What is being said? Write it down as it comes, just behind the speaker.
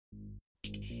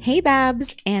Hey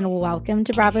Babs, and welcome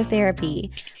to Bravo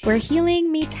Therapy, where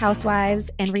healing meets housewives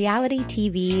and reality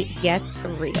TV gets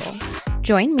real.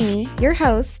 Join me, your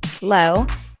host, Lo,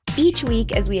 each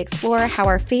week as we explore how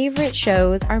our favorite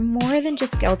shows are more than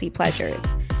just guilty pleasures.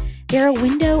 They're a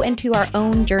window into our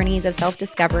own journeys of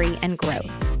self-discovery and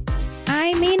growth.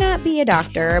 I may not be a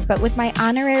doctor, but with my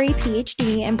honorary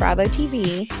PhD in Bravo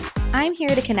TV, I'm here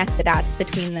to connect the dots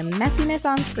between the messiness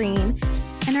on screen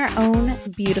and our own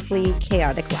beautifully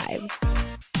chaotic lives.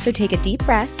 So take a deep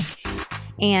breath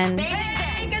and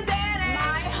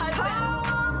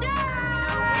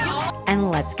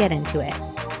let's get into it.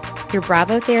 Your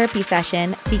Bravo therapy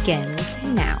session begins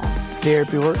now.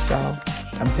 Therapy works, y'all.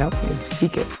 I'm telling you,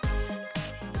 seek it.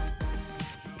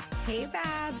 Hey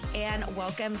Babs, and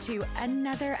welcome to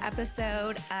another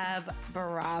episode of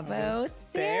Bravo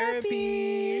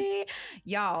Therapy.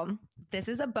 Y'all, this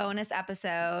is a bonus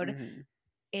episode. Mm-hmm.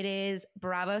 It is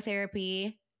Bravo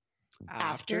Therapy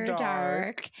After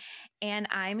Dark. And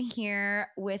I'm here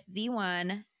with the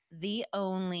one, the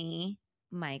only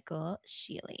Michael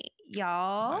Sheely.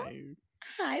 Y'all.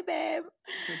 Hi, babe.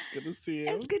 It's good to see you.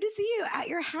 It's good to see you at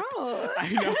your house. I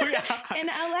know, yeah. In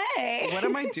LA. What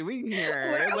am I doing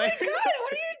here? Oh my God,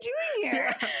 what are you doing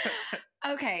here?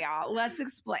 Okay, y'all, let's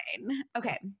explain.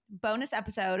 Okay, bonus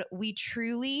episode. We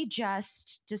truly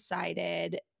just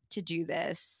decided to do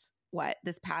this.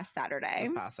 This past Saturday?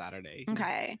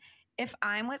 Okay. If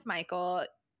I'm with Michael,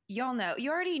 y'all know.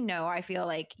 You already know. I feel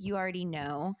like you already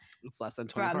know. It's less than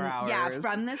 24 hours. Yeah,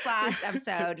 from this last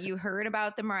episode, you heard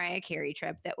about the Mariah Carey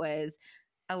trip that was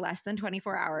a less than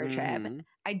 24-hour trip.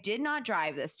 I did not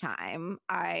drive this time.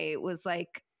 I was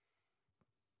like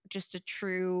just a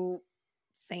true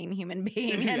sane human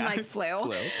being and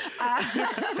flew.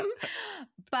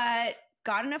 But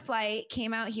got on a flight,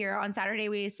 came out here. On Saturday,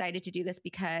 we decided to do this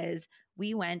because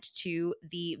we went to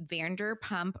the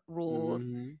Vanderpump Rules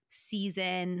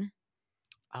season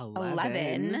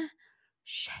 11.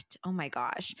 Shit. Oh my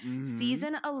gosh.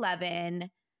 Season 11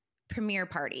 premiere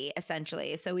party,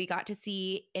 essentially. So we got to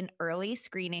see an early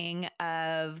screening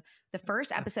of the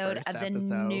first episode of the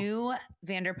new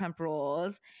Vanderpump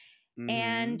Rules.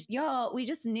 And y'all, we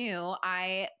just knew.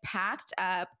 I packed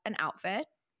up an outfit,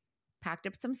 packed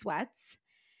up some sweats,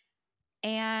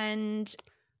 and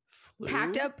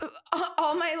packed up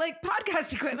all my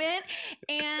podcast equipment,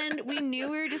 and we knew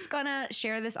we were just gonna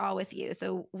share this all with you.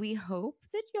 So we hope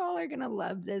that y'all are gonna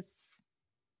love this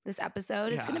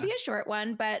episode. It's gonna be a short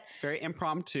one, but very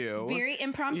impromptu.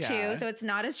 So it's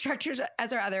not as structured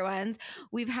as our other ones.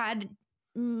 We've had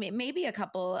maybe a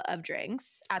couple of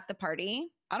drinks at the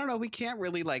party. I don't know. We can't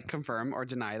really confirm or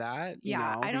deny that.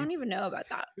 I don't even know about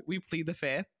that. We plead the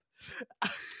fifth.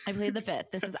 I plead the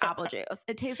fifth. This is apple juice.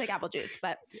 It tastes like apple juice,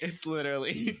 but it's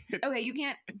literally okay. You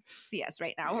can't see us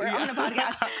right now. We're on a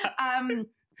podcast.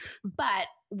 But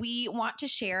we want to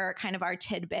share kind of our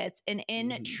tidbits, and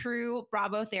in true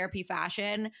Bravo Therapy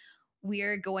fashion,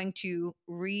 we're going to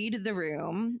read the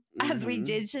room as we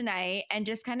did tonight, and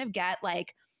just kind of get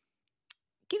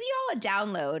give you all a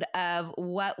download of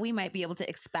what we might be able to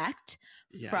expect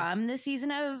from the season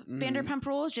of Vanderpump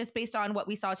Rules, just based on what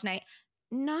we saw tonight.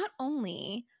 Not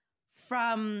only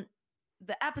from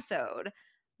the episode,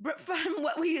 but from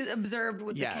what we observed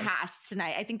with the cast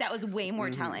tonight. I think that was way more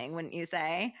telling, wouldn't you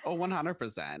say? Oh,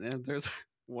 100%. And there's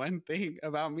one thing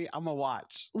about me, I'm a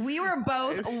watch. We were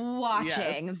both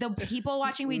watching. Yes. The people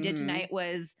watching we did tonight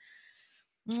was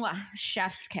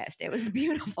chef's kiss. It was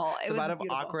beautiful. It was a lot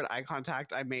beautiful. of awkward eye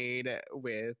contact I made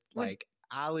with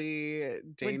Ali,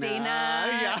 Dana. With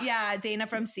Dana. Yeah, Dana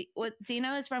from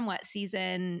Dana is from what,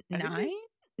 season 9?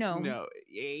 No,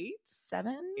 8?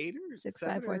 7? 8 or 6,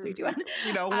 7 5, 4, 3, 2, 1.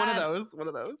 One of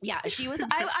those. Yeah, she was.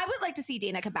 I would like to see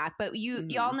Dana come back, but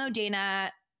y'all know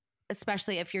Dana,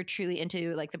 especially if you're truly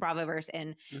into the Bravoverse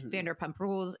and Vanderpump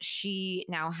Rules. She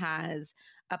now has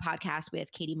a podcast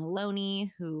with Katie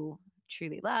Maloney, who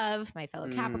truly love, my fellow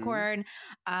Capricorn.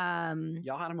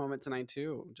 Y'all had a moment tonight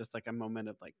too, just a moment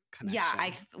of connection.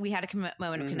 Yeah, we had a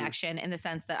moment of connection in the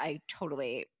sense that I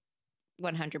totally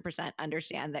 100%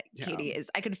 understand that Katie is,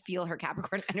 I could feel her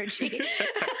Capricorn energy.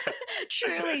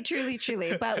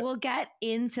 Truly. But we'll get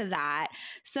into that.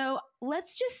 So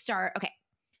let's just start. Okay.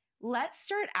 Let's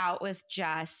start out with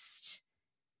just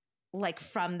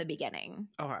from the beginning.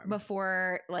 Okay.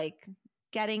 Before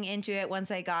getting into it, once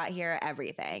I got here,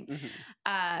 everything.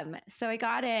 So I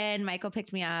got in, Michael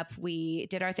picked me up. We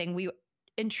did our thing. We,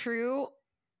 in true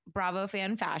Bravo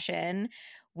fan fashion,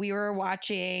 we were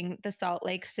watching the Salt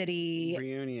Lake City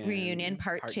reunion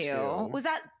part two. Was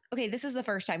that okay? This is the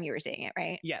first time you were seeing it,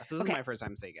 right? Yes, this is my first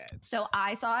time seeing it. So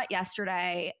I saw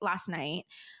it last night,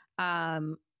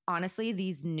 on honestly,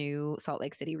 these new Salt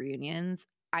Lake City reunions,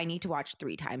 I need to watch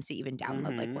 3 times to even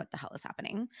download like what the hell is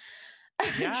happening.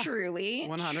 Yeah, Truly.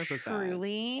 100%.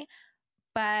 Truly.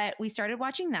 But we started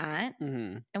watching that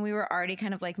and we were already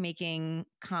kind of like making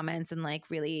comments and like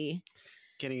really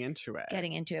getting into it.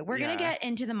 We're going to get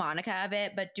into the Monica of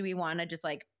it, but do you want to just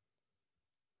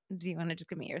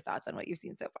give me your thoughts on what you've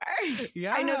seen so far?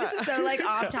 Yeah. I know this is so like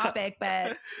off topic,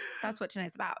 but that's what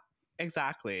tonight's about.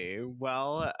 Exactly.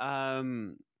 Well,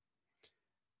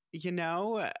 you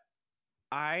know,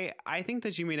 I think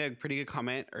that you made a pretty good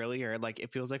comment earlier. Like,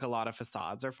 it feels like a lot of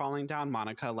facades are falling down.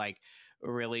 Monica, like,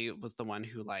 really was the one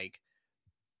who, like,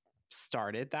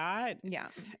 started that. Yeah.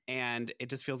 And it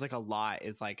just feels like a lot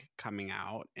is, like, coming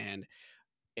out. And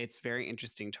it's very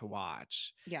interesting to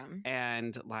watch. Yeah.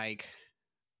 And, like,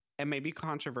 it may be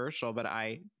controversial, but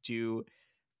I do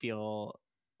feel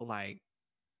like,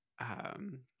 I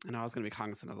know I was going to be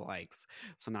cognizant of the likes.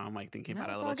 So now I'm, like, thinking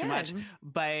about it a little too much.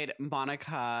 But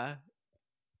Monica,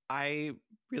 I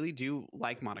really do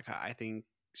like Monica. I think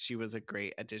she was a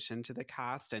great addition to the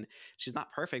cast, and she's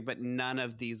not perfect, but none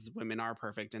of these women are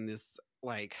perfect in this,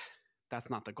 like, that's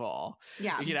not the goal.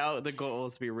 Yeah. You know, the goal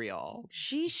is to be real.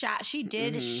 She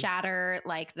did shatter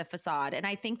like the facade, and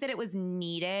I think that it was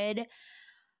needed.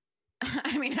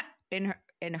 I mean,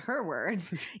 in her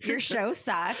words, your show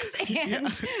sucks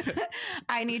and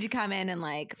I need to come in and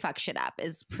like fuck shit up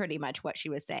is pretty much what she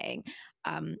was saying.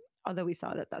 Although we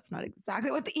saw that that's not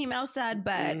exactly what the email said,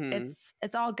 but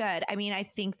it's all good. I mean, I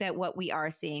think that what we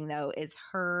are seeing though is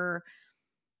her.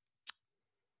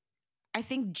 I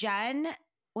think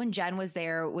when Jen was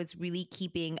there, was really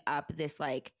keeping up this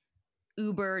like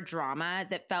uber drama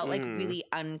that felt like really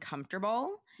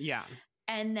uncomfortable. Yeah.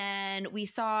 And then we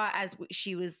saw as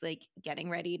she was like getting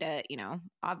ready to, you know,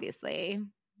 obviously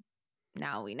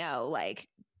now we know, like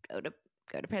go to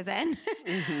prison.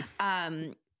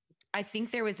 I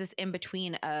think there was this in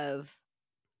between of,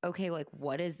 okay, like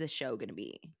what is this show going to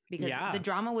be? Because the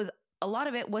drama was, a lot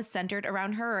of it was centered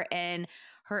around her and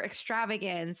her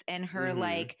extravagance and her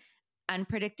like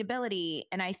unpredictability.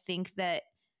 And I think that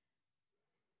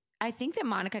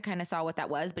Monica kind of saw what that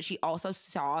was, but she also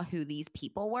saw who these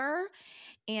people were.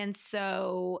 And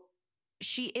so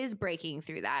she is breaking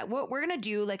through that. We're going to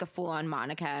do like a full-on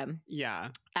Monica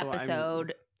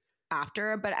episode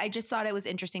after, but I just thought it was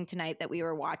interesting tonight that we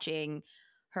were watching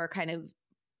her kind of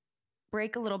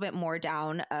break a little bit more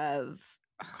down of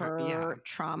her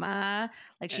trauma.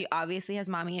 Like she obviously has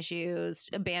mommy issues,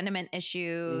 abandonment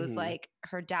issues, like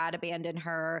her dad abandoned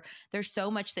her. There's so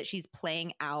much that she's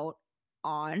playing out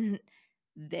on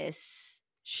this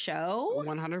show.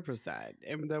 100%.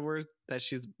 And the words that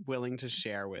she's willing to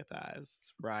share with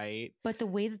us, right? But the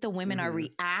way that the women are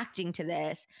reacting to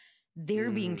this,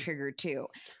 they're being triggered too.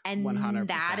 And 100%.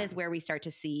 that is where we start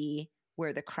to see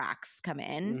where the cracks come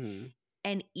in.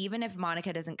 And even if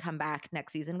Monica doesn't come back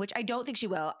next season, which I don't think she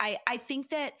will, I think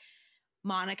that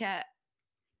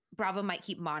Bravo might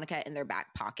keep Monica in their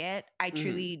back pocket. I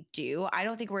truly do. I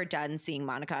don't think we're done seeing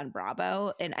Monica on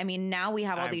Bravo. And I mean, now we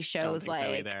have all these shows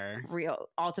like Real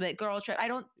Ultimate Girls Trip. I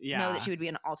don't know that she would be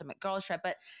an Ultimate Girls Trip,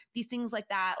 but these things like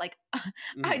that, like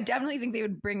I definitely think they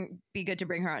would be good to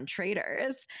bring her on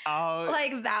Traitors. Oh,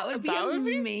 like that would be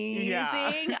amazing.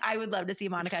 Yeah. I would love to see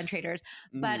Monica on Traitors.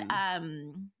 But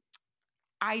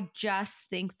I just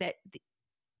think that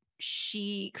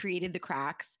she created the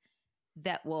cracks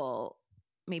that will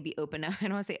maybe open up, I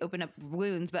don't want to say open up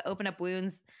wounds, but open up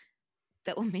wounds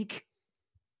that will make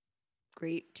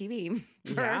great TV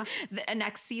for the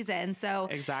next season. So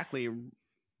exactly.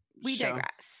 We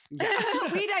digress.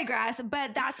 Yeah. We digress,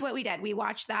 but that's what we did. We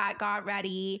watched that, got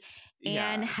ready,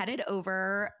 and headed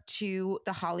over to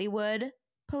the Hollywood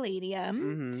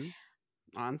Palladium.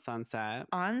 On Sunset.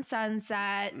 And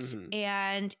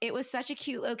it was such a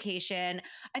cute location.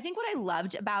 I think what I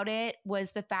loved about it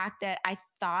was the fact that I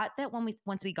thought that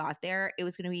once we got there, it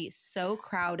was going to be so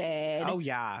crowded. Oh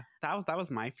yeah, that was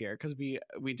my fear, because we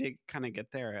did kind of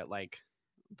get there at like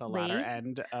the latter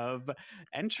end of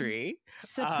entry.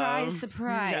 Surprise.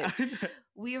 Yeah.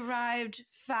 We arrived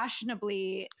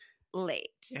fashionably late.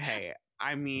 Hey,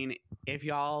 I mean, if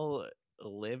y'all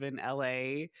live in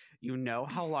LA, you know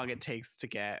how long it takes to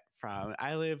get from,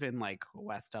 I live in like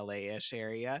West LA-ish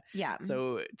area. Yeah.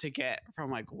 So to get from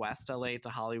like West LA to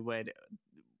Hollywood,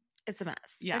 it's a mess.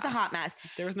 Yeah. It's a hot mess.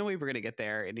 There was no way we're going to get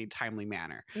there in a timely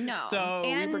manner. No. So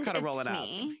we were kind of rolling up.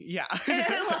 Yeah.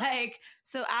 Like,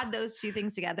 so add those two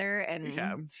things together and,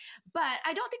 but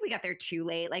I don't think we got there too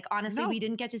late. Like, honestly, we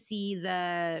didn't get to see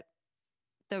the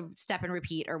step and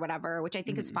repeat or whatever, which I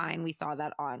think is fine. We saw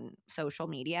that on social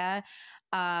media.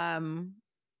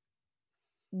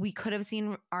 we could have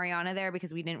seen Ariana there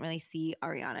because we didn't really see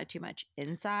Ariana too much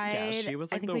inside. Yeah, she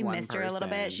was like I think the we one missed her a little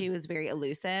bit. She was very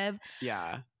elusive.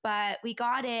 Yeah. But we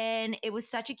got in. It was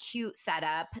such a cute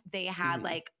setup. They had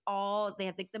like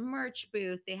the merch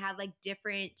booth. They had like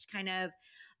different kind of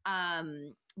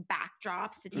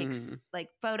backdrops to take like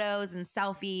photos and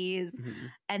selfies.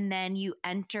 And then you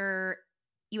enter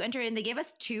in. They gave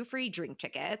us 2 free drink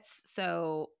tickets.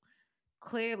 So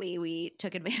clearly we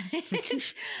took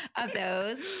advantage of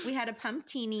those. We had a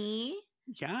pumptini.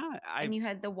 Yeah. And you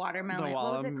had the watermelon. The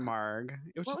what was it marg.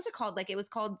 What was it called? Like it was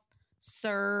called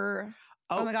Sir.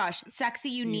 Oh my gosh. Sexy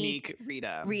Unique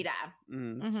Rita.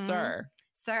 Sir.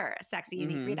 Sexy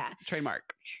Unique Rita.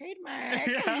 Trademark.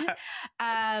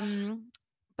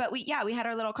 But we had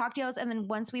our little cocktails. And then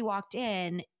once we walked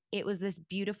in, it was this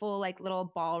beautiful like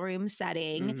little ballroom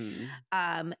setting.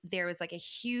 There was like a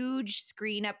huge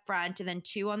screen up front and then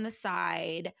 2 on the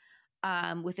side.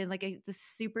 Within like the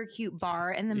super cute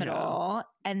bar in the middle.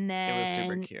 And then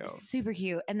it was super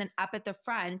cute. And then up at the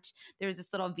front, there was this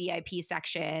little VIP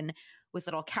section with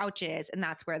little couches. And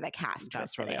that's where the cast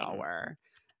was where sitting. they all were.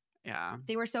 Yeah.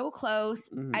 They were so close.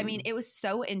 I mean, it was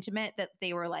so intimate that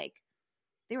they were right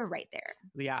there.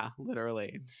 Yeah,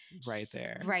 literally right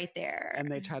there. Right there. And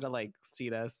they tried to like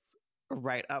seat us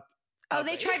right up. Oh,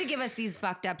 they tried to give us these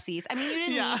fucked up seats. I mean, you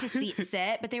didn't need to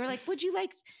sit, but they were like, would you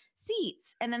like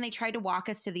seats? And then they tried to walk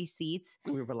us to these seats.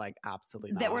 We were like,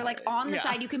 absolutely not. That were like on the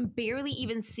side. You can barely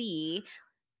even see.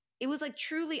 It was like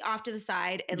truly off to the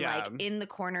side and like in the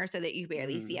corner so that you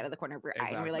barely see out of the corner of your eye.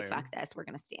 And we're like, fuck this. We're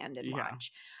going to stand and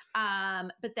watch.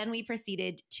 But then we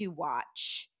proceeded to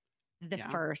watch the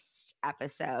first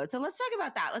episode. So let's talk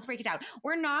about that. Let's break it down.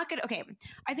 We're not going to, okay.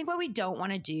 I think what we don't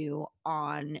want to do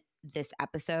on this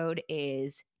episode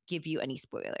is give you any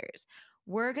spoilers.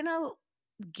 We're going to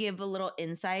give a little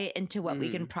insight into what we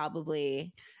can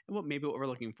probably what we're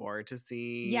looking forward to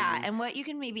see. Yeah, and what you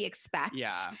can maybe expect.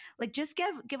 Yeah. Like just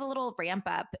give a little ramp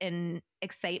up and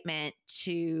excitement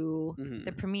to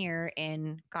the premiere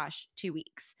in 2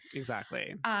 weeks.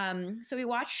 Exactly. So we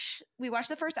watched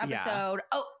the first episode.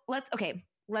 Oh, let's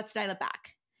dial it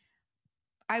back.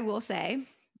 I will say,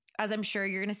 as I'm sure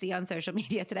you're going to see on social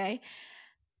media today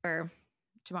or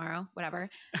tomorrow, whatever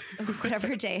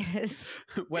day it is.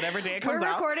 Whatever day it comes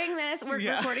out. We're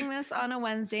recording this on a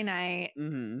Wednesday night.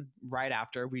 Right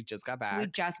after we just got back.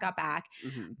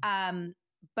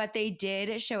 But they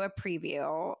did show a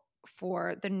preview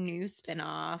for the new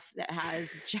spinoff that has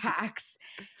Jax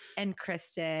and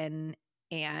Kristen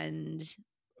and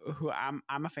who I'm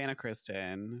a fan of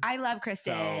Kristen. I love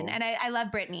Kristen and I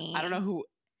love Brittany. I don't know who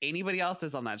anybody else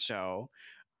is on that show.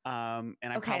 And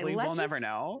I probably will never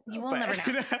know. You will never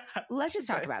know. Let's just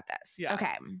talk about this. Yeah.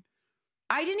 Okay.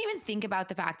 I didn't even think about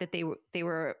the fact that they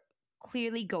were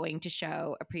clearly going to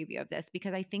show a preview of this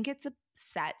because I think it's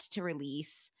set to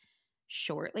release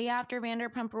shortly after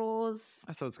Vanderpump Rules.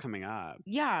 So it's coming up.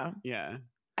 Yeah. Yeah.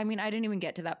 I mean, I didn't even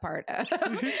get to that part of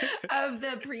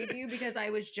the preview because I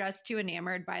was just too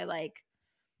enamored by like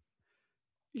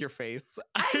your face.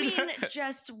 I mean,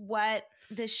 just what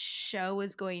the show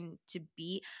is going to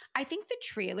be. I think the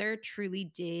trailer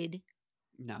truly did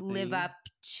live up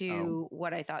to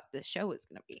what I thought the show was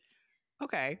going to be.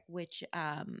 Okay. Which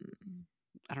I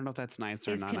don't know if that's nice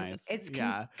or not nice. It's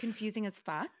confusing as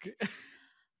fuck.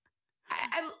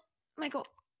 I'm Michael,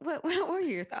 what were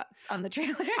your thoughts on the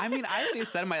trailer? I mean, I've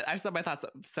said my thoughts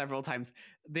several times.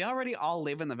 They already all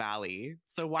live in the Valley.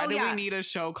 So why do we need a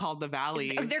show called The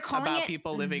Valley They're calling about it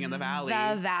people living in the Valley?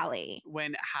 The Valley.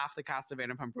 When half the cast of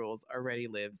Vanderpump Rules already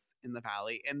lives in the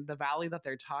Valley. And the Valley that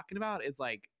they're talking about is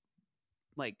like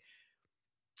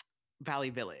Valley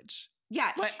Village.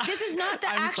 Yeah, this is not the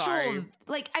actual. Sorry.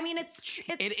 Like, I mean,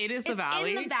 it is the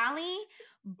Valley. In the Valley,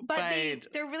 but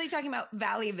they're really talking about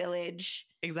Valley Village.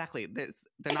 Exactly.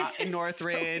 They're not in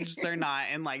Northridge. They're not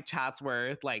in like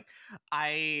Chatsworth. Like,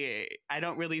 I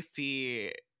don't really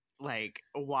see like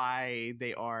why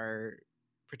they are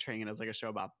portraying it as like a show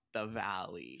about the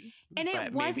Valley. And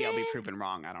maybe I'll be proven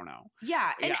wrong. I don't know.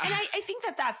 Yeah, and I think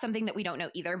that's something that we don't know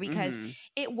either because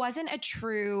it wasn't a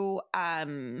true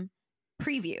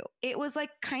preview. It was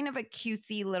like kind of a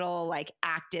cutesy little like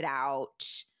acted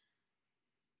out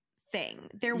thing.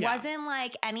 There wasn't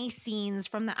like any scenes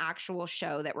from the actual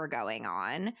show that were going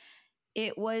on.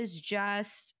 It was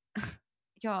just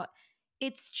y'all,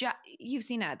 it's just you've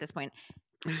seen it at this point.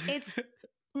 It's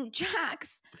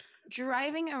Jax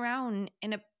driving around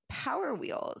in a Power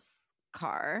Wheels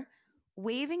car,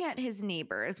 waving at his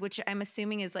neighbors, which I'm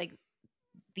assuming is like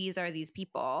these are these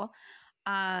people.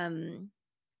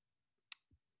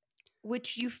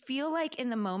 Which you feel like in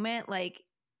the moment, like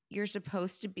you're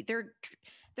supposed to be. They're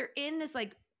in this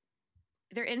like,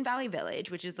 they're in Valley Village,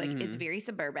 which is like, it's very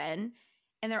suburban,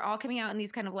 and they're all coming out in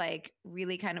these kind of like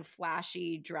really kind of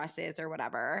flashy dresses or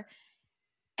whatever.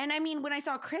 And I mean, when I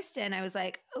saw Kristen, I was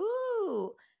like,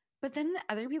 ooh, but then the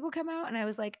other people come out and I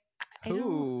was like, I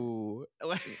don't.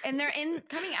 And they're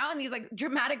coming out in these like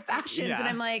dramatic fashions. Yeah. And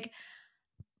I'm like,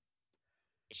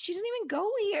 she doesn't even go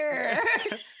here.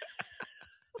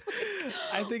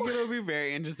 I think it'll be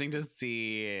very interesting to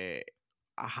see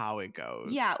how it goes.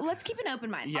 Yeah, let's keep an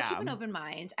open mind. Yeah. I'll keep an open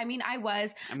mind. I mean,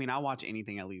 I'll watch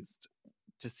anything at least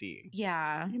to see.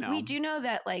 Yeah. You know? We do know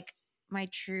that like my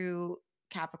true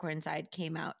Capricorn side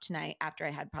came out tonight after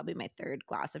I had probably my third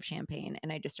glass of champagne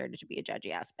and I just started to be a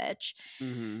judgy ass bitch.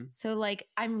 Mm-hmm. So like,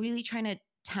 I'm really trying to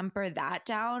temper that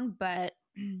down. But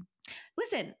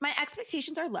listen, my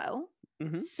expectations are low.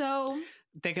 Mm-hmm. So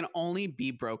they can only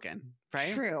be broken,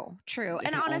 right? True. They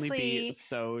and honestly, only be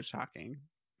so shocking.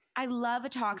 I love a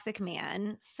toxic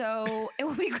man. So it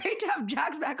would be great to have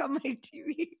Jax back on my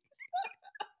TV.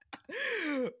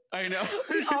 I know.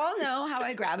 We all know how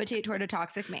I gravitate toward a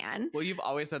toxic man. Well, you've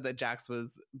always said that Jax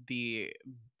was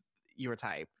your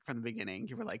type from the beginning.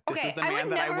 You were like, this is the man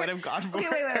that I would have gone for. Okay,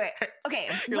 wait. Okay.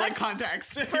 You're like,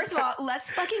 context. First of all,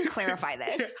 let's fucking clarify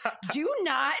this.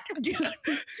 Yeah.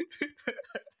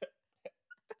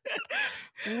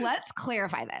 Let's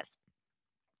clarify this.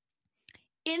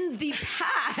 In the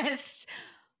past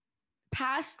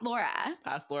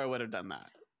Laura would have done that.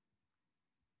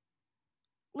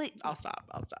 Like, I'll stop.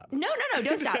 No.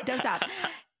 Don't stop.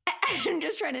 I'm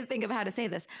just trying to think of how to say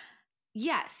this.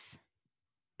 Yes,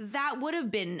 that would have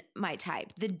been my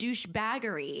type. The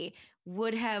douchebaggery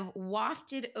would have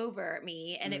wafted over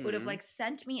me, and it would have like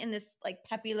sent me in this like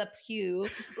Pepe Le Pew,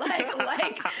 like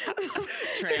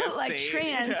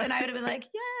trance, and I would have been like,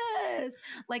 yes,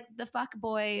 like the fuck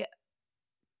boy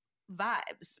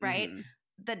vibes, right? Mm-hmm.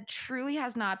 That truly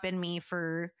has not been me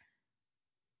for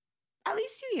at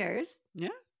least 2 years. Yeah.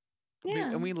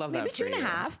 And we love maybe that. Maybe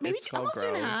 2.5. Maybe almost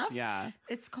growth. 2.5. Yeah.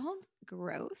 It's called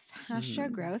growth.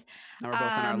 Hashtag growth. Now we're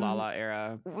both in our Lala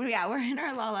era. Yeah, we're in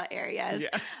our Lala areas.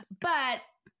 Yeah. But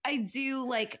I do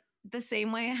like the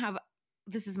same way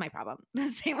this is my problem.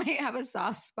 The same way I have a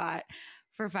soft spot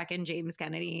for fucking James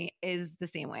Kennedy is the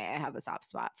same way I have a soft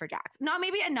spot for Jax.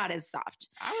 Not as soft.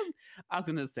 I was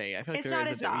going to say, I feel like it's not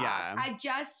as soft. Yeah. I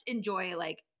just enjoy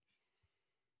like,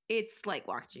 it's like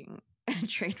watching a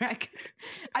train wreck.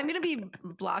 I'm going to be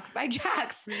blocked by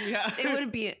Jax. Yeah. It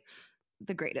would be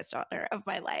the greatest honor of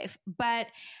my life. But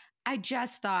I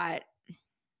just thought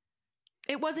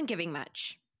it wasn't giving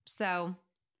much. So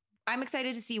I'm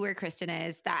excited to see where Kristen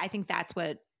is. I think that's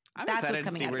what's coming out of it. I'm excited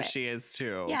to see where she is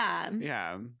too. Yeah.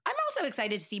 I'm also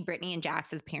excited to see Brittany and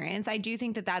Jax's parents. I do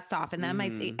think that softened them. I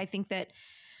think that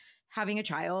having a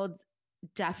child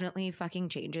definitely fucking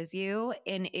changes you,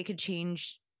 and it could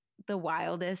change the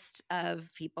wildest of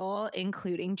people,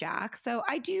 including Jax. So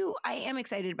I am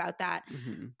excited about that.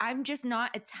 Mm-hmm. I'm just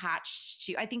not attached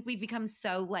to, I think we've become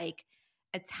so like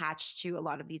attached to a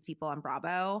lot of these people on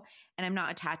Bravo, and I'm not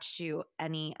attached to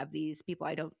any of these people.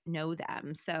 I don't know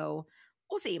them. So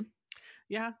we'll see.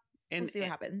 Yeah. And we'll see what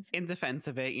happens. In defense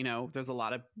of it, there's a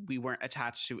lot of, we weren't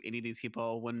attached to any of these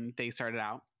people when they started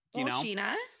out, you know?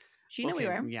 Sheena, we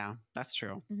were. Yeah, that's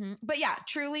true. Mm-hmm. But yeah,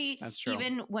 truly, that's true.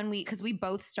 Even when because we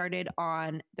both started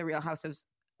on the Real House of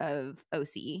OC,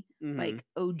 mm-hmm. like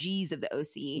OGs of the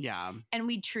OC. Yeah. And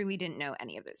we truly didn't know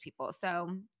any of those people.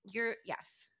 So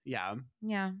yes. Yeah.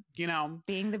 Yeah.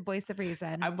 Being the voice of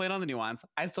reason. I've played on the nuance.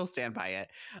 I still stand by it.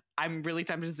 I'm really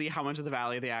tempted to see how much of the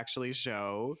Valley they actually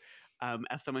show.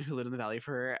 As someone who lived in the Valley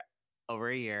for over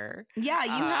a year. Yeah,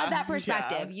 you have that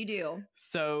perspective. Yeah. You do.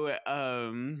 So,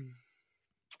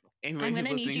 anyone who's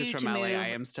listening who's from LA, I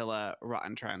am still a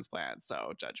rotten transplant,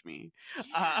 so judge me.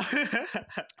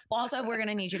 Also, we're going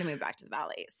to need you to move back to the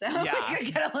Valley, so we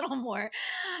could get a little more.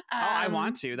 I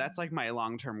want to. That's like my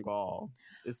long-term goal,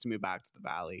 is to move back to the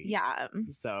Valley. Yeah.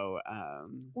 So,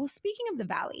 well, speaking of the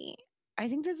Valley, I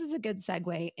think this is a good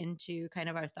segue into kind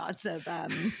of our thoughts of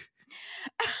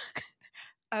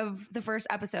of the first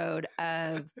episode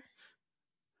of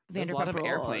Vanderpump. There's a lot of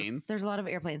airplanes. There's a lot of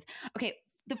airplanes. Okay,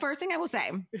 the first thing I will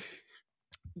say,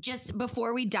 just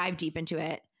before we dive deep into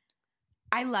it,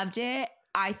 I loved it.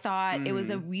 I thought it was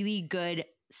a really good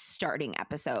starting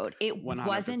episode. It 100%.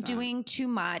 Wasn't doing too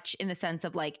much in the sense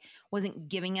of like, wasn't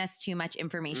giving us too much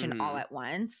information all at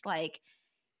once. Like,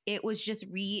 it was just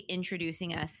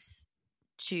reintroducing us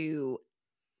to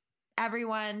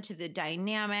everyone, to the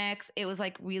dynamics. It was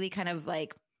like really kind of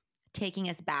like taking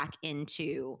us back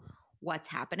into what's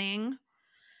happening.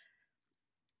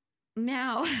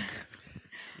 Now,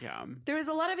 Yeah. There was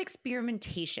a lot of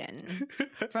experimentation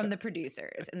from the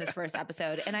producers in this first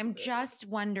episode. And I'm just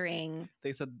wondering.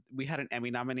 They said we had an Emmy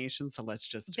nomination, so let's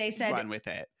just run with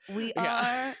it. We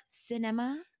are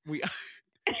cinema. We are.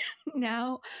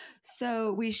 Now,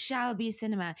 so we shall be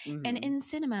cinema. Mm-hmm. And in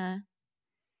cinema,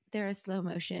 there are slow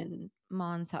motion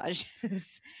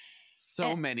montages.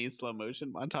 So many slow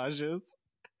motion montages.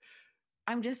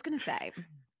 I'm just going to say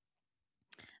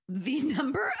the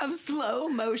number of slow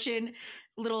motion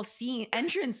little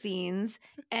entrance scenes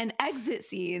and exit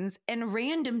scenes and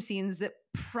random scenes that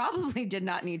probably did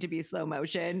not need to be slow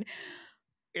motion.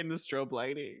 In the strobe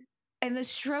lighting.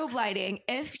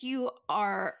 If you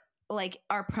are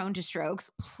prone to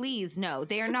strokes, please know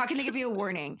they are not going to give you a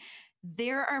warning.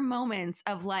 There are moments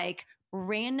of like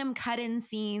random cut-in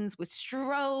scenes with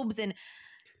strobes, and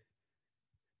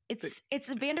it's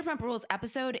a Vanderpump Rules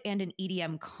episode and an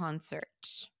EDM concert.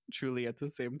 Truly at the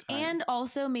same time. And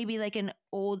also maybe like an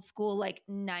old school like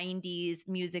 90s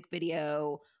music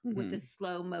video with the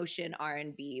slow motion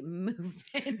R&B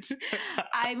movement.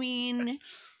 I mean,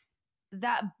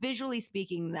 that visually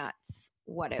speaking, that's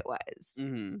what it was.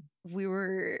 Mm-hmm. We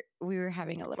were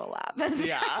having a little laugh.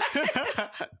 Yeah.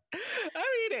 I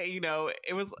mean,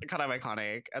 it was kind of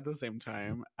iconic at the same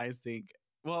time. I think.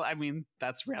 Well, I mean,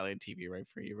 that's reality TV right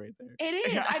for you right there. It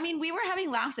is. Yeah. I mean, we were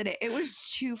having laughs at it. It was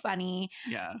too funny.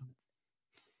 Yeah.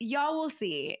 Y'all will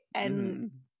see. And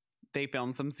they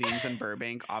filmed some scenes in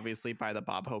Burbank, obviously by the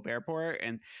Bob Hope Airport.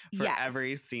 And for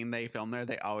every scene they film there,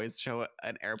 they always show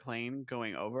an airplane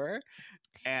going over.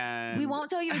 And we won't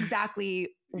tell you exactly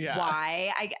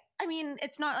why. I mean,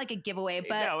 it's not like a giveaway,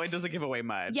 but no, it doesn't give away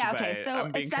much. Yeah. Okay. So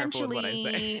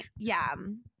essentially,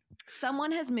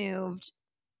 someone has moved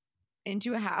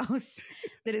into a house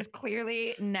that is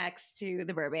clearly next to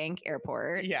the Burbank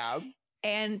Airport. Yeah.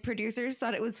 And producers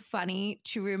thought it was funny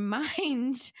to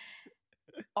remind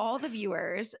all the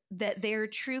viewers that they're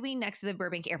truly next to the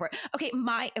Burbank Airport. Okay,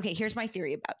 here's my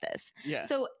theory about this. Yeah.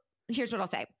 So here's what I'll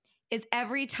say. Is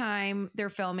every time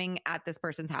they're filming at this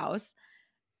person's house,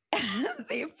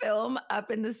 they film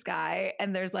up in the sky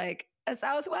and there's like a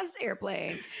Southwest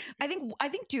airplane. I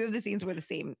think two of the scenes were the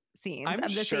same scenes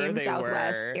of the same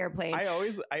Southwest airplane. I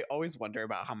always wonder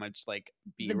about how much like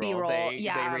B-roll they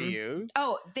reuse.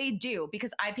 Oh, they do,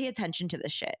 because I pay attention to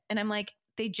this shit. And I'm like,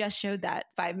 they just showed that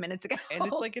 5 minutes ago. And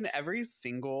it's like in every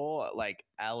single like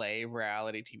LA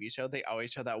reality TV show, they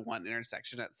always show that one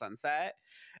intersection at sunset.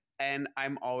 And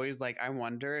I'm always like, I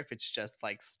wonder if it's just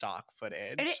like stock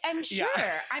footage. I'm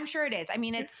sure it is. I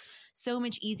mean, it's so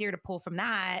much easier to pull from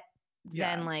that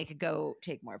than like go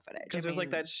take more footage. Because there's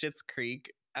like that Schitt's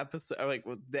Creek episode, or like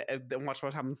the Watch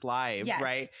What Happens Live,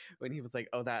 right? When he was like,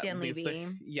 oh, that Dan Levy.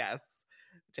 Yes.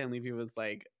 Dan Levy was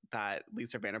like, that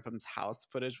Lisa Vanderpump's house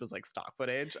footage was like stock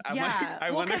footage.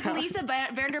 Because Lisa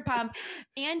Vanderpump,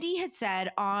 Andy had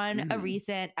said on a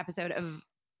recent episode of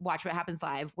Watch What Happens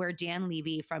Live, where Dan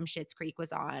Levy from Schitt's Creek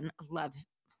was on. Love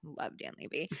Dan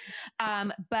Levy.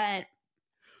 But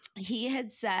Andy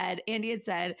had said,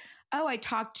 oh, I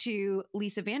talked to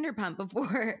Lisa Vanderpump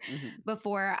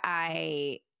before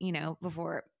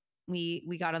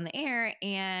we got on the air.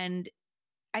 And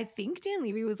I think Dan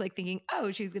Levy was like thinking,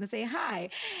 oh, she was going to say hi.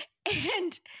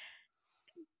 And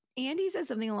Andy says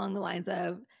something along the lines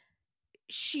of,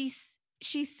 she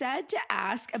said to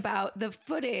ask about the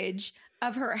footage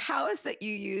of her house that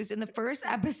you used in the first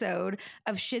episode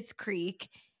of Schitt's Creek,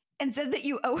 and said that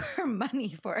you owe her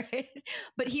money for it.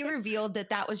 But he revealed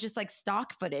that was just like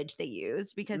stock footage they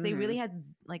used, because they really had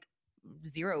like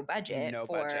zero budget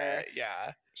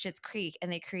Schitt's Creek,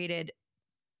 and they created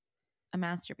a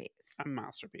masterpiece. A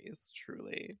masterpiece,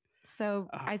 truly. So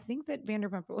I think that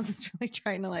Vanderpump Rules is really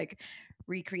trying to like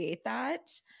recreate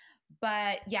that.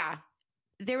 But yeah,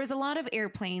 there was a lot of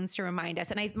airplanes to remind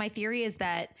us. And my theory is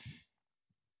that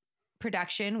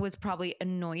production was probably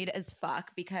annoyed as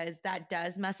fuck, because that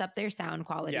does mess up their sound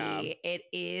quality. Yeah. It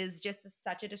is just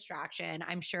such a distraction,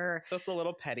 I'm sure. So it's a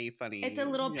little petty funny. It's a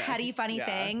little petty funny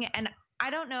thing. And I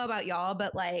don't know about y'all,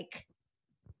 but like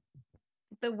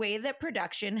the way that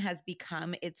production has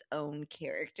become its own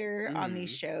character on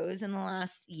these shows in the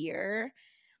last year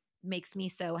makes me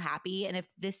so happy. And if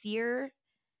this year,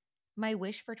 my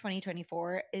wish for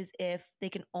 2024 is if they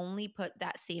can only put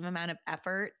that same amount of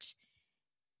effort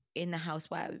in the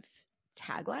Housewives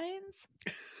taglines,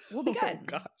 we'll be good. Oh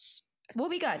gosh. We'll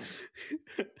be good.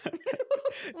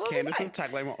 Candace's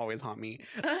tagline will always haunt me.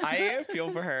 I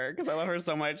feel for her because I love her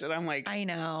so much. And I'm like, I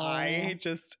know. I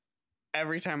just,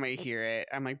 every time I hear it,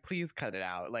 I'm like, please cut it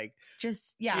out. Like,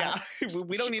 just,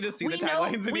 we don't need to see the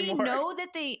taglines anymore.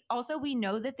 We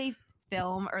know that they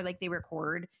film or like they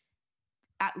record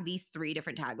at least 3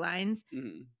 different taglines.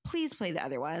 Please play the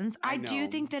other ones. I do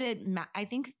think that I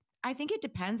think it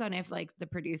depends on if like the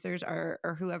producers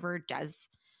or whoever does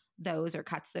those or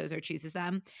cuts those or chooses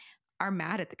them are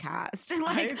mad at the cast.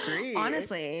 Like, I agree.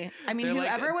 Honestly, I mean,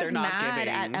 whoever was mad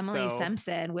at Emily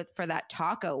Simpson for that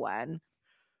taco one.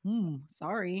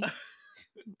 Sorry.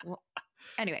 Well,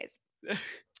 anyways.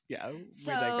 Yeah.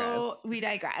 We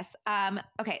digress.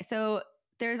 Okay. So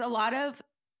there's a lot of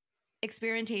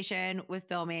experimentation with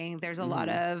filming. There's a lot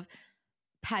of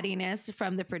pettiness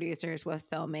from the producers with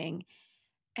filming.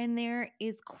 And there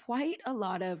is quite a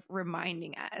lot of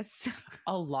reminding us.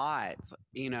 A lot.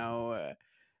 You know,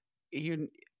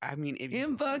 I mean,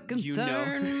 if my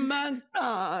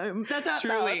time. That's how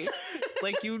truly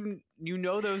like you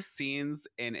know those scenes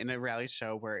in a reality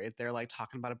show where they're like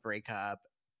talking about a breakup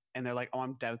and they're like, oh,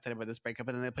 I'm devastated by this breakup,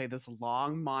 and then they play this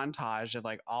long montage of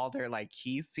like all their like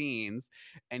key scenes,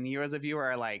 and you as a viewer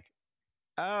are like,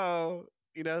 oh,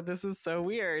 you know, this is so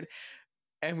weird.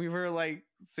 And we were like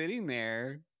sitting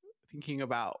there thinking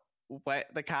about what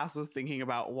the cast was thinking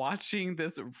about watching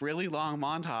this really long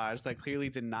montage that clearly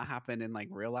did not happen in like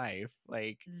real life.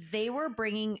 Like they were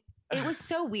bringing, it was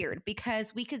so weird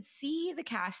because we could see the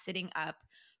cast sitting up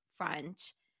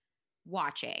front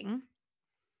watching,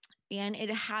 and it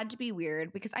had to be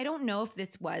weird because I don't know if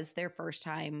this was their first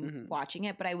time watching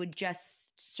it, but I would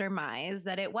just surmise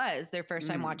that it was their first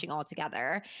time watching all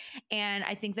together. And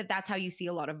I think that that's how you see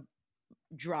a lot of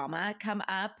drama come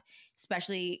up,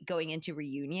 especially going into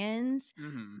reunions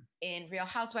in Real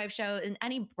Housewives show and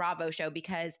any Bravo show,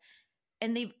 because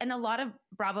and a lot of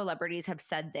Bravo celebrities have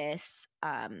said this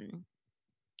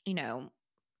you know,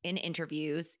 in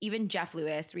interviews. Even Jeff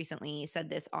Lewis recently said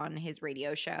this on his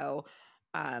radio show.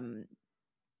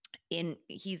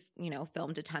 He's, you know,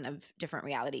 filmed a ton of different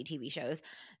reality TV shows,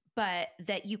 but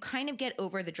that you kind of get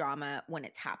over the drama when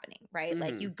it's happening, right?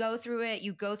 Like you go through it,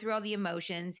 you go through all the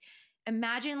emotions.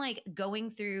 Imagine like going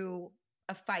through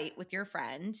a fight with your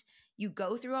friend. You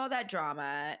go through all that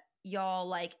drama. Y'all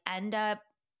like end up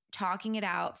talking it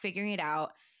out, figuring it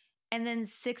out. And then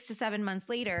 6 to 7 months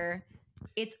later,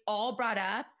 it's all brought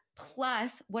up,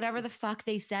 plus whatever the fuck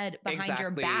they said behind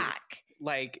your back.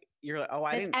 Like you're like, oh,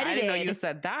 I didn't know you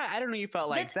said that. I didn't know you felt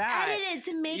like that. Edited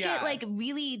to make it like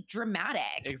really dramatic.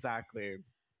 Exactly.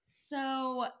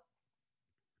 So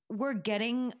we're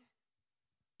getting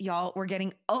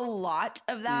a lot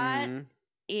of that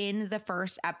in the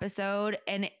first episode.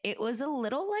 And it was a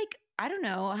little like, I don't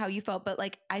know how you felt, but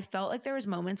like I felt like there was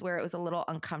moments where it was a little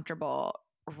uncomfortable.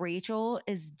 Rachel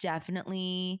is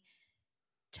definitely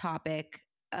topic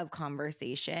of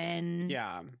conversation.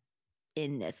 Yeah.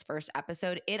 In this first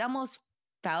episode, it almost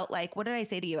felt like, what did I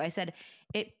say to you? I said,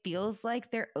 it feels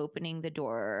like they're opening the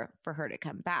door for her to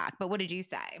come back. But what did you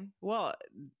say? Well,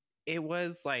 it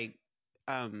was like,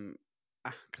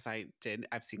 because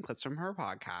I've seen clips from her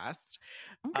podcast.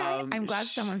 Okay. I'm glad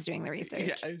someone's doing the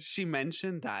research. Yeah, she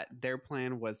mentioned that their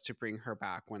plan was to bring her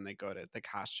back when they go to the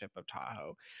cast ship of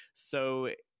Tahoe. So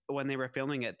when they were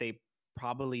filming it, they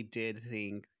probably did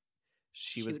think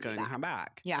she was going to come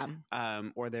back. Yeah.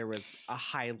 Or there was a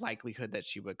high likelihood that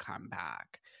she would come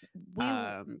back.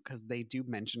 Because they do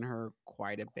mention her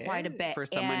quite a bit. For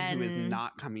someone who is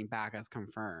not coming back as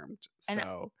confirmed.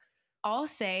 So I'll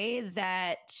say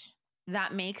that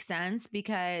makes sense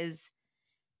because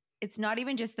it's not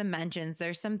even just the mentions.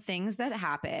 There's some things that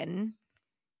happen.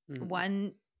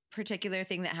 One particular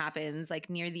thing that happens like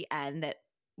near the end that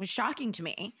was shocking to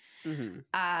me.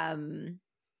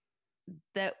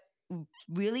 That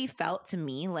really felt to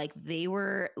me like they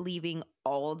were leaving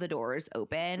all the doors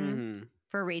open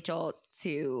for Rachel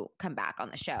to come back on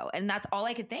the show. And that's all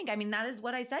I could think. I mean, that is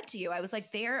what I said to you. I was like,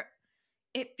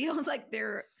 it feels like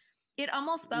it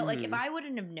almost felt like if I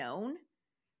wouldn't have known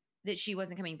that she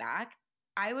wasn't coming back,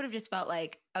 I would have just felt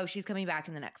like, oh, she's coming back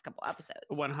in the next couple episodes.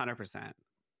 100%.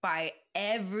 By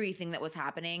everything that was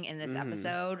happening in this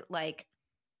episode, like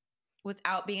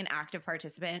without being an active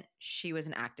participant, she was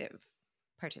an active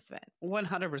participant.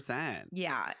 100%.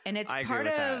 Yeah. And it's part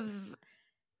of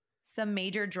some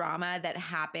major drama that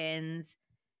happens,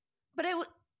 but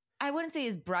I wouldn't say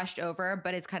is brushed over,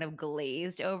 but it's kind of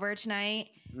glazed over tonight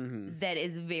that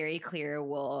is very clear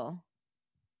will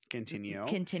continue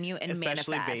and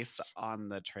especially manifest. Based on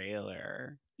the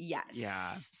trailer. Yes.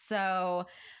 Yeah. So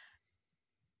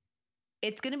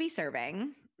it's going to be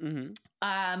serving.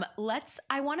 I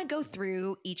want to go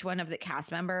through each one of the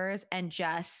cast members and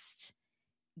just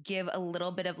give a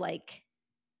little bit of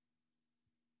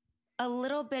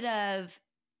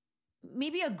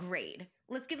maybe a grade.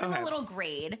 Let's give them a little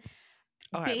grade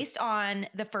based on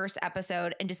the first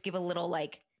episode and just give a little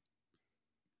like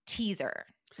teaser.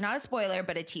 Not a spoiler,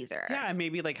 but a teaser. Yeah, and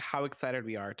maybe like how excited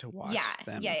we are to watch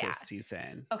them this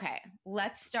season. Okay,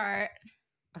 let's start.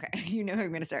 Okay, you know who I'm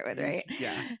going to start with, right?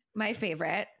 Yeah. My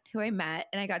favorite, who I met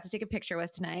and I got to take a picture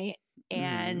with tonight.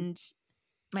 And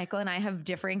Michael and I have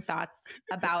differing thoughts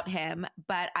about him,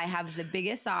 but I have the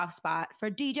biggest soft spot for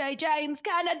DJ James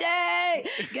Kennedy.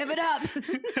 Give it up.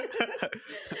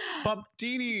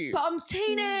 Pumptini.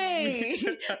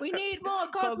 We need more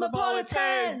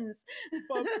cosmopolitans.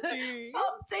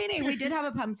 Pumptini. We did have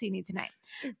a pumptini tonight.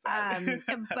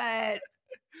 But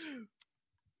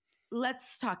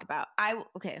let's talk about I'll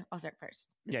start first.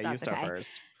 Yeah, you start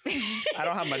first. I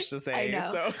don't have much to say. I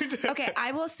know. So. Okay,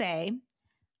 I will say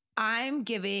I'm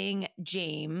giving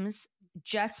James,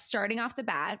 just starting off the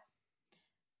bat,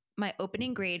 my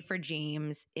opening grade for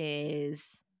James is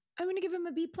I'm going to give him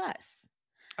a B+.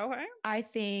 Okay. I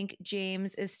think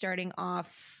James is starting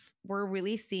off, we're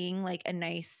really seeing like a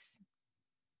nice,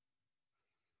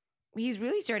 he's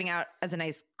really starting out as a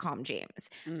nice, calm James.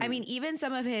 I mean, even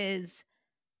some of his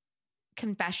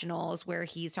confessionals where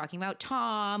he's talking about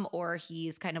Tom, or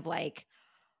he's kind of like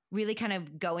really kind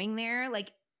of going there,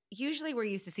 like usually we're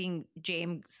used to seeing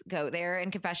James go there in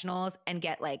confessionals and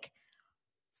get like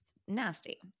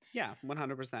nasty. Yeah,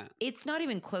 100%. It's not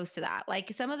even close to that.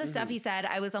 Like some of the stuff he said,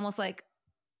 I was almost like,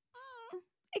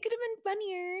 it could have been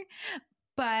funnier.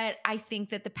 But I think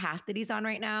that the path that he's on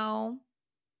right now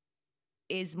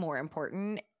is more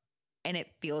important, and it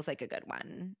feels like a good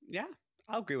one. Yeah,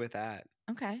 I'll agree with that.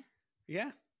 Okay.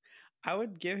 Yeah, I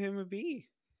would give him a B.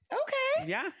 Okay.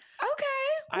 Yeah. Okay.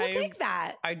 We'll take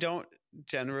that. I don't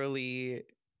generally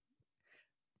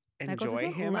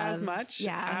enjoy him as much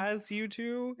as you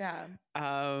do. Yeah.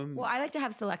 Well, I like to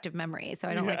have selective memory, so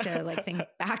I don't like to like think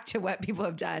back to what people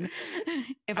have done.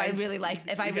 If I really like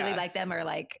them or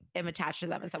like am attached to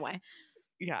them in some way.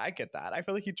 Yeah, I get that. I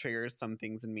feel like he triggers some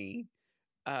things in me.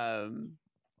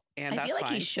 And I feel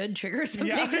like he should trigger some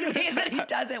things in me that he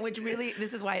doesn't, which really,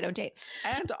 this is why I don't date.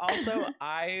 And also,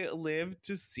 I live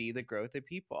to see the growth of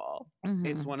people.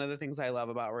 It's one of the things I love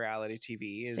about reality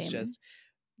TV is just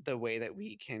the way that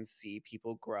we can see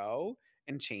people grow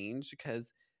and change,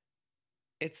 because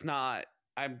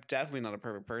I'm definitely not a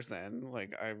perfect person.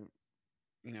 Like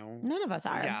none of us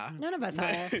are. Yeah. None of us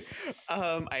are.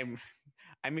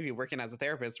 I may be working as a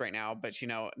therapist right now, but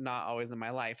not always in my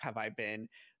life have I been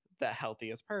the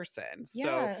healthiest person. Yeah.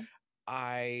 So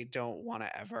I don't want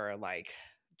to ever like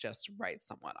just write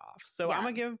someone off. So I'm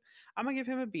gonna give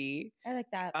him a B. I like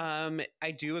that.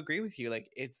 I do agree with you. Like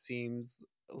it seems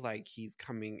like he's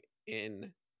coming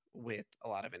in with a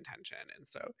lot of intention, and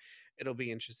so it'll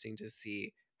be interesting to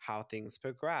see how things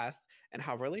progress and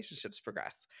how relationships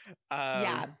progress.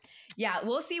 Yeah,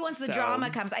 we'll see once the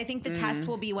drama comes. I think the test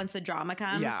will be once the drama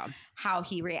comes, how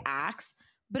he reacts.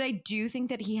 But I do think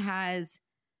that he has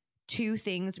two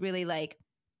things really like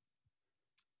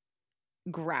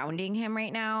grounding him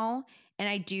right now. And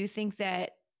I do think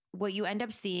that what you end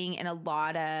up seeing in a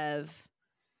lot of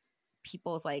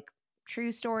people's like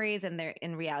true stories and they're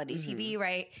in reality TV,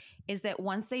 right, is that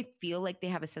once they feel like they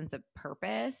have a sense of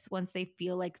purpose, once they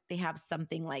feel like they have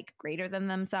something like greater than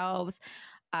themselves,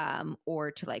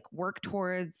 or to like work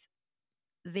towards,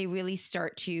 they really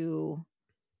start to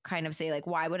kind of say like,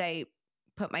 why would I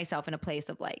put myself in a place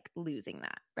of like losing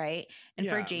that, right? And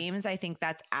for James, I think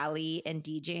that's Ali and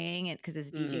DJing, and because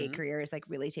his DJ career is like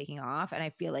really taking off, and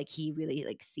I feel like he really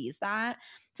like sees that.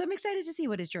 So I'm excited to see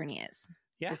what his journey is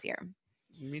this year.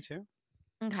 Me too.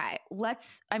 Okay,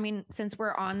 since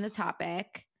we're on the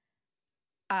topic,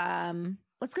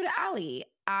 let's go to Ali.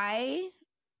 I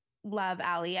love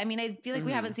Ali. I mean, I feel like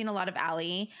we haven't seen a lot of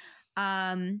Ali.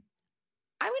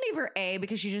 I'm gonna give her A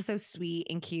because she's just so sweet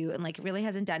and cute and like really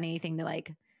hasn't done anything to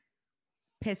like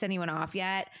piss anyone off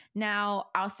yet. Now,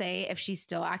 I'll say if she's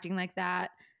still acting like that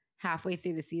halfway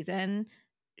through the season,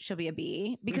 she'll be a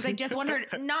B, because I just want her,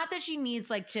 not that she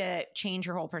needs like to change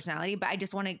her whole personality, but I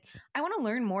want to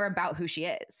learn more about who she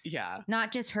is. Yeah.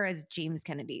 Not just her as James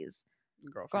Kennedy's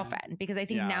girlfriend, because I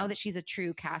think now that she's a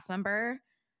true cast member,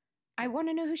 I want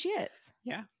to know who she is.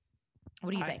 Yeah. What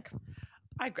do you think?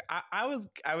 I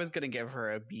was gonna give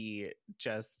her a B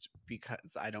just because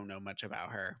I don't know much about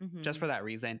her. Just for that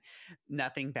reason.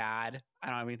 Nothing bad. I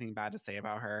don't have anything bad to say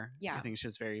about her. Yeah. I think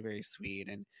she's very, very sweet,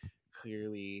 and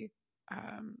clearly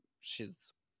she's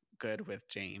good with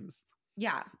James.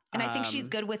 Yeah. And I think she's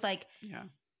good with like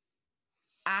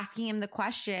asking him the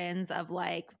questions of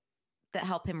like that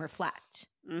help him reflect.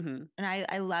 And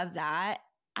I love that.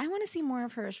 I want to see more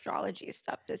of her astrology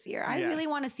stuff this year. I really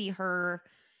want to see her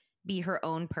be her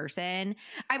own person.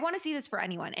 I want to see this for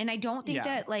anyone. And I don't think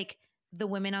that like the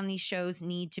women on these shows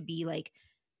need to be like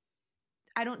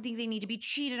I don't think they need to be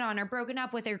cheated on or broken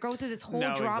up with or go through this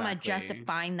whole drama just to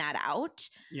find that out.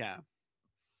 Yeah.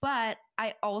 But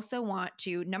I also want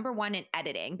to, number one, in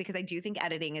editing, because I do think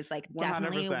editing is like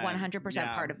definitely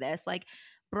 100% part of this. Like,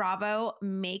 Bravo,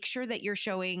 make sure that you're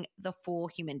showing the full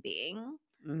human being,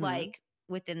 like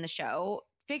within the show.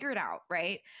 Figure it out,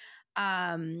 right?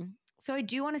 So I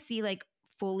do want to see like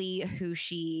fully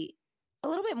a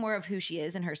little bit more of who she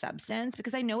is and her substance,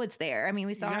 because I know it's there. I mean,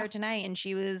 we saw her tonight and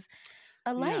she was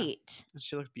a light. Yeah.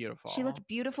 She looked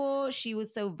beautiful. She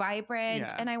was so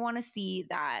vibrant, and I want to see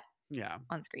that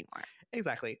on screen more.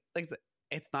 Exactly. Like,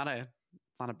 it's not a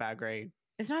bad grade.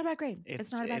 It's not a bad grade.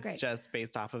 It's not a bad grade. It's just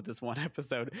based off of this one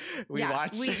episode we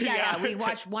watched. We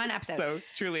watched one episode. So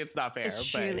truly, it's not fair. It's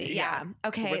truly,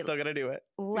 okay. We're still gonna do it.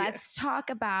 Let's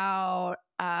talk about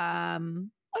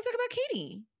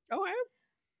Katie. Okay.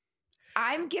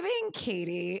 I'm giving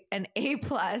Katie an A+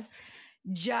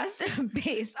 just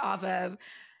based off of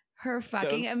her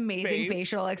fucking amazing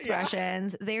facial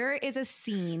expressions. Yeah. There is a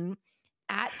scene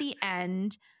at the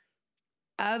end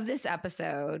of this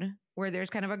episode where there's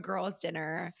kind of a girls'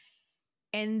 dinner,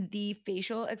 and the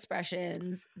facial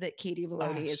expressions that Katie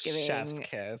Maloney is giving chef's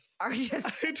kiss are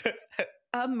just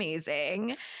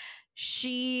amazing.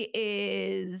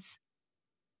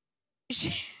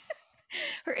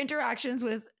 Her interactions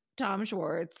with Tom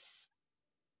Schwartz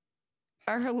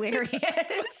are hilarious.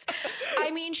 I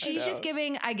mean, she's just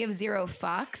giving, I give zero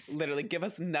fucks. Literally, give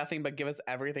us nothing, but give us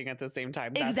everything at the same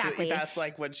time. Exactly. That's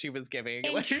like what she was giving.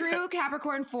 In true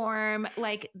Capricorn form,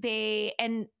 like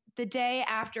and the day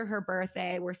after her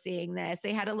birthday, we're seeing this.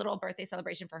 They had a little birthday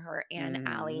celebration for her and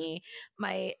Allie,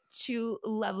 my two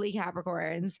lovely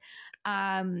Capricorns.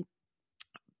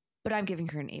 But I'm giving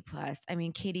her an A+. I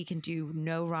mean, Katie can do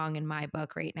no wrong in my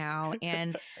book right now.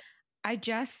 And I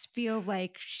just feel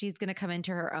like she's going to come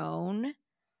into her own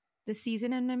this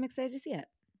season, and I'm excited to see it.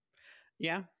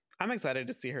 Yeah, I'm excited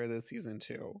to see her this season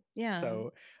too. Yeah.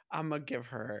 So I'm going to give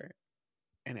her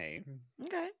an A.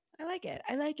 Okay. I like it.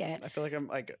 I feel like I'm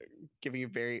like giving you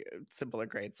very similar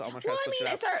grades, so I'm going to try to switch it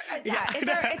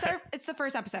up. It's the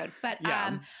first episode. But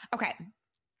okay.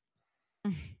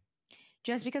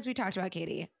 Just because we talked about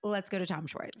Katie, let's go to Tom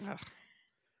Schwartz.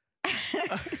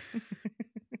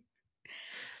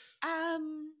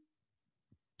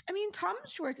 I mean, Tom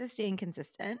Schwartz is staying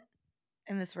consistent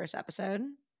in this first episode.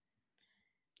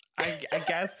 I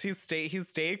guess he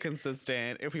stayed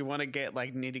consistent. If we want to get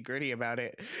like nitty gritty about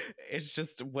it, it's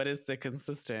just what is the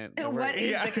consistent? What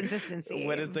is the consistency?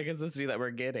 What is the consistency that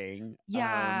we're getting?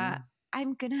 Yeah,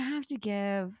 I'm gonna have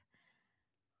to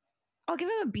I'll give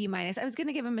him a B-. I was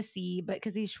gonna give him a C, but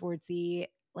because he's Schwartzy,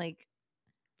 like,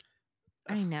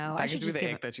 I know. I should just be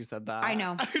the ick that you said that. I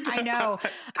know.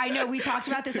 We talked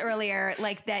about this earlier,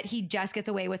 like that he just gets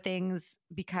away with things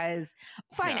because.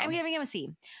 Fine, I'm giving him a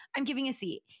C. I'm giving a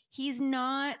C. He's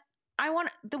not. I want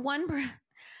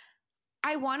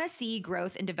to see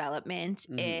growth and development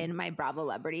in my Bravo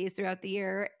celebrities throughout the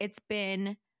year. It's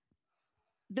been.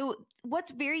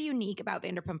 What's very unique about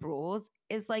Vanderpump Rules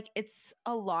is like it's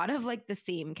a lot of like the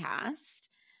same cast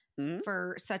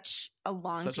for such a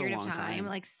long period of time.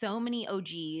 Like so many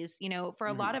OGs, you know, for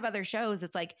a lot of other shows,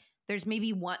 it's like there's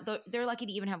maybe one, they're lucky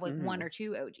to even have like one or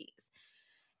two OGs.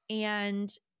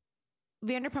 And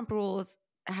Vanderpump Rules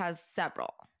has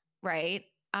several, right?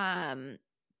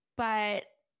 But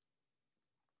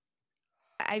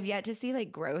I've yet to see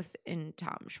like growth in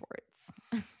Tom Schwartz.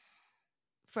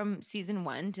 From season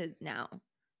 1 to now.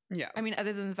 Yeah. I mean,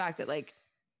 other than the fact that like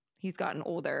he's gotten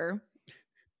older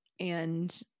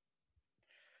and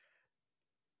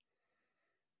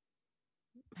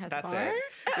has a bar.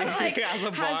 Like, has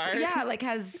a bar.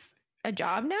 Has a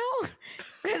job now.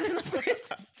 Because in the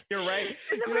first, you're right.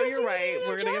 You're right.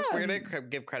 We're gonna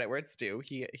give credit where it's due.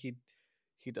 He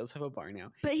does have a bar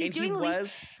now, but he was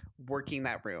working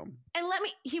that room. And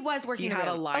he was working. He had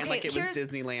a line like it was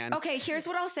Disneyland. Okay, here's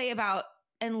what I'll say about.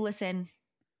 And listen,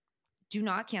 do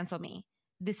not cancel me.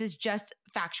 This is just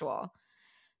factual.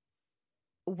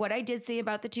 What I did say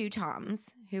about the two Toms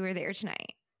who were there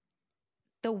tonight,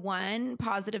 the one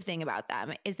positive thing about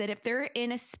them is that if they're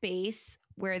in a space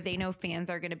where they know fans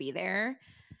are going to be there,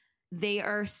 they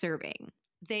are serving.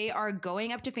 They are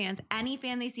going up to fans. Any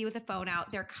fan they see with a phone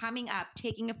out, they're coming up,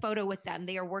 taking a photo with them.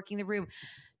 They are working the room.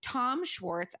 Tom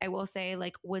Schwartz, I will say,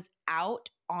 like, was out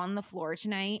on the floor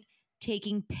tonight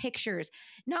taking pictures.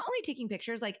 Not only taking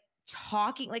pictures, like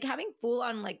talking, like having full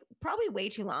on, like probably way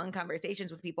too long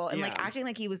conversations with people and like acting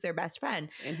like he was their best friend.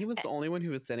 And he was the only one who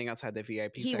was sitting outside the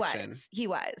VIP section. He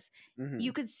was. Mm-hmm.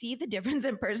 You could see the difference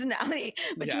in personality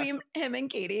between him and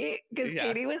Katie, because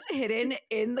Katie was hidden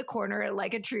in the corner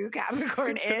like a true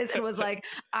Capricorn is, and was like,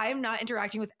 I'm not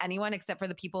interacting with anyone except for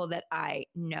the people that I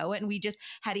know. And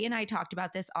Hetty and I talked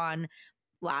about this on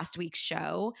last week's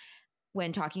show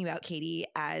when talking about Katie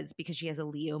because she has a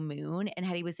Leo moon, and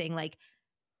Hetty was saying like,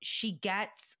 she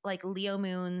gets like Leo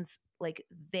moons, like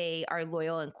they are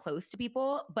loyal and close to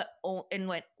people, and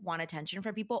want attention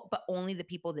from people, but only the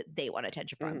people that they want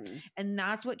attention from. Mm-hmm. And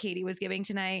that's what Katie was giving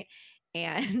tonight.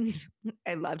 And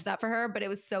I loved that for her, but it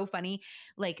was so funny,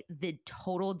 like the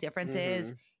total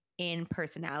differences in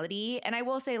personality. And I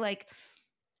will say, like,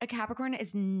 a Capricorn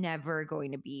is never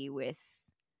going to be with,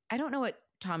 I don't know what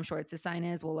Tom Schwartz's sign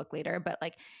is, we'll look later, but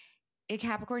like a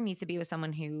Capricorn needs to be with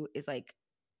someone who is like,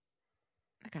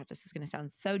 oh God, this is going to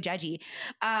sound so judgy.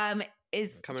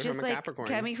 Is coming just from like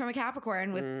coming from a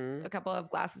Capricorn with a couple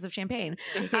of glasses of champagne.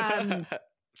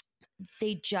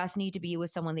 They just need to be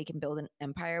with someone they can build an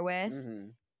empire with. Mm-hmm.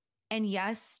 And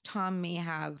yes, Tom may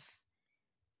have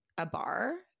a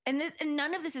bar, and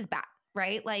none of this is bad,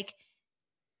 right? Like,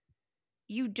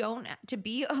 you don't, to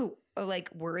be a like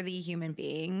worthy human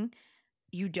being,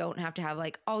 you don't have to have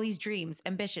like all these dreams,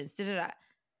 ambitions,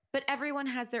 But everyone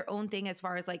has their own thing as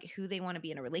far as like who they want to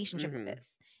be in a relationship with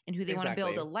and who they want to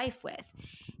build a life with.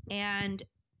 And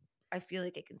I feel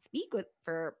like I can speak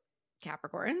for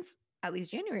Capricorns, at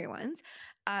least January ones,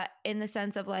 in the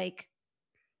sense of like,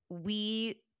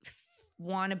 we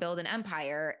want to build an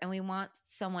empire and we want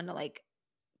someone to like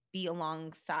be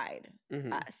alongside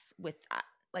us with that,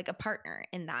 like a partner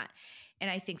in that. And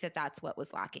I think that that's what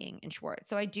was lacking in Schwartz.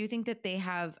 So I do think that they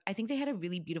had a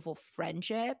really beautiful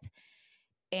friendship.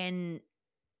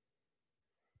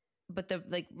 But the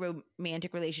like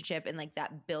romantic relationship and like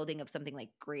that building of something like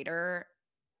greater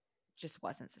just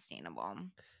wasn't sustainable.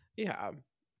 Yeah.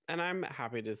 And I'm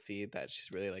happy to see that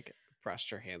she's really like brushed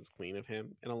her hands clean of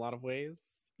him in a lot of ways.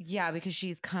 Yeah, because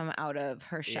she's come out of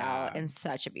her shell in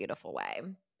such a beautiful way.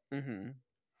 Mm-hmm.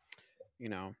 You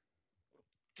know.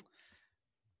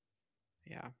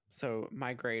 Yeah. So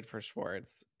my grade for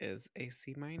Schwartz is a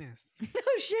C-.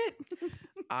 Oh shit.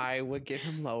 I would give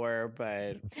him lower,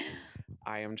 but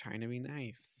I am trying to be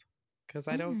nice because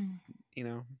I don't,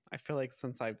 I feel like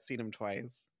since I've seen him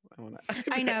twice,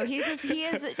 I know he is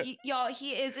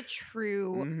a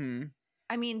true. Mm-hmm.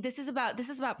 I mean, this is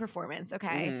about performance,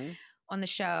 okay, on the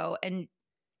show and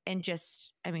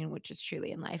just, I mean, which is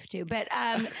truly in life too. But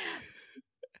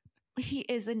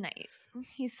he's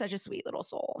such a sweet little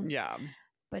soul. Yeah.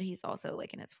 But he's also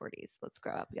like in his 40s. Let's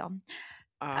grow up, y'all.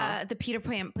 The Peter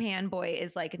Pan boy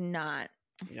is like not,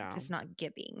 it's not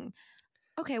giving.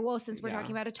 Okay, well, since we're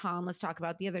talking about a Tom, let's talk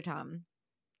about the other Tom.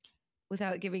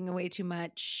 Without giving away too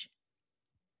much,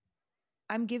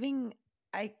 I'm giving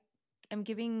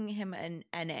him an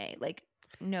NA, like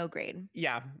no grade.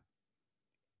 Yeah.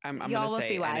 I'm going to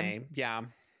say NA. Yeah.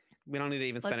 We don't need to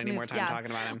even spend any more time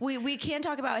talking about him. We can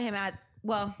talk about him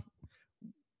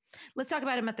let's talk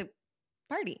about him at the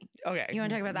party. Okay. You want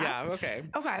to talk about that? Yeah, okay.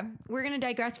 Okay. We're going to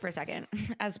digress for a second,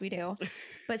 as we do.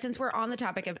 But since we're on the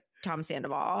topic of Tom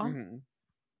Sandoval,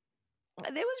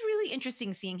 it was really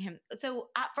interesting seeing him. So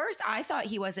at first I thought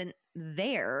he wasn't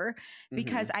there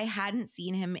because I hadn't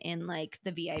seen him in like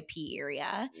the VIP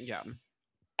area. Yeah.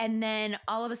 And then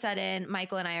all of a sudden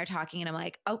Michael and I are talking and I'm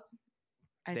like, oh,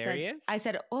 he is? I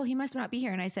said, oh, he must not be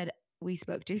here. And I said, we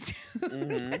spoke too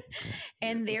soon.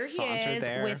 And there he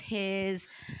is with his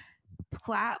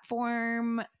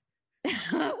platform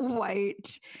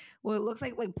white, well, it looks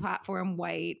like platform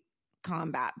white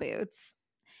combat boots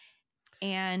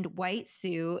and white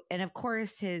suit. And of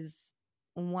course his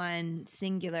one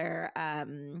singular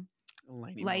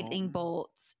lightning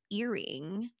bolts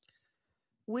earring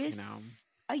with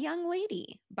a young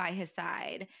lady by his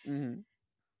side.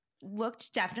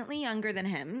 Looked definitely younger than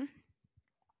him.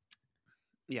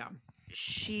 Yeah.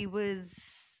 She was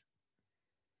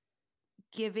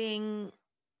giving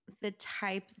the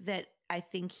type that I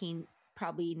think he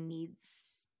probably needs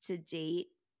to date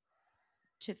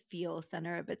to feel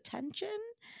center of attention.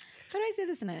 How do I say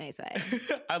this in a nice way?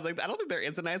 I was like, I don't think there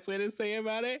is a nice way to say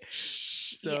about it.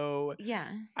 So yeah.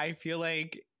 I feel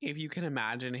like if you can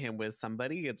imagine him with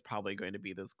somebody, it's probably going to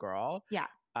be this girl. Yeah.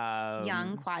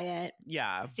 Young, quiet.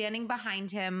 Yeah. Standing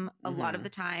behind him a lot of the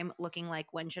time, looking like,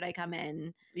 when should I come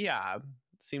in? Yeah.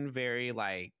 Seemed very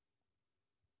like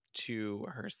to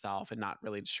herself and not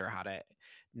really sure how to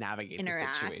navigate the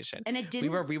situation. And it didn't.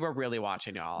 We were really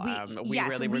watching, y'all. We yes,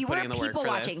 really were putting in the work people for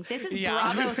watching. This is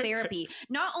Bravo therapy.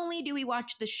 Not only do we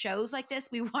watch the shows like this,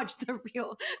 we watch the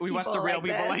real. We watch the real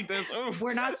people like this. Oof.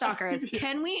 We're not stalkers.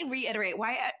 Can we reiterate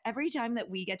why every time that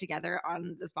we get together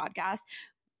on this podcast?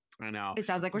 I know. It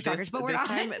sounds like we're stalkers, but we're not.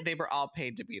 This time they were all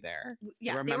paid to be there. So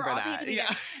yeah, remember they were all that. paid to be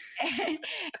there.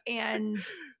 And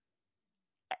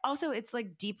also, it's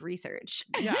like deep research.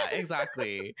 Yeah,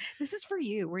 exactly. This is for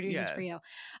you. We're doing this for you.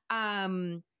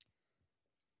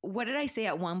 What did I say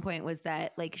at one point was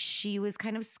that like she was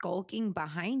kind of skulking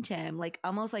behind him, like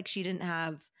almost like she didn't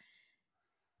have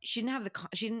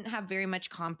very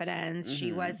much confidence. Mm-hmm.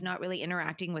 She was not really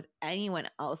interacting with anyone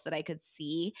else that I could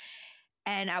see.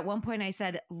 And at one point I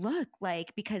said, look,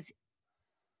 like, because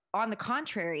on the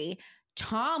contrary,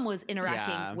 Tom was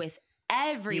interacting with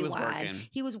everyone.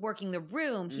 He was working the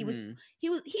room. Mm-hmm.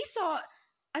 He saw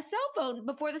a cell phone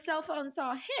before the cell phone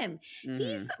saw him.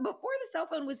 Mm-hmm. Before the cell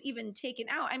phone was even taken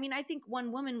out. I mean, I think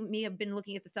one woman may have been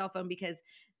looking at the cell phone because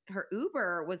her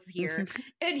Uber was here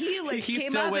and he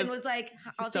came up and was like,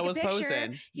 I'll take a picture.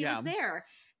 Posted. He was there.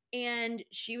 And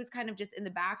she was kind of just in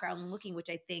the background looking, which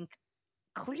I think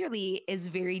clearly is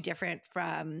very different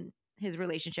from his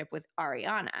relationship with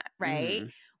Ariana, right? Mm-hmm.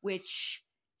 Which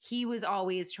he was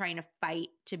always trying to fight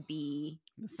to be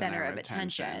the center of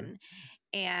attention.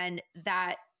 And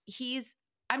that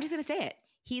I'm just going to say it.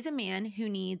 He's a man who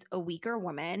needs a weaker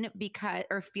woman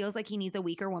or feels like he needs a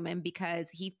weaker woman because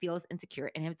he feels insecure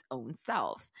in his own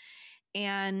self.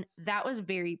 And that was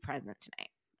very present tonight.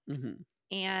 Mm-hmm.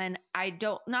 And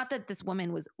not that this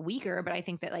woman was weaker, but I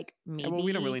think that like maybe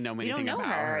we don't really know anything about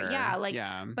her.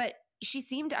 Yeah. But she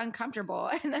seemed uncomfortable.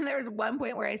 And then there was one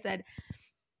point where I said,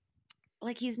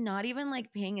 like, he's not even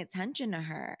like paying attention to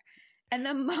her. And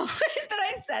the moment that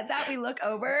I said that, we look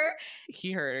over.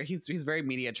 He heard her. He's very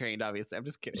media trained, obviously. I'm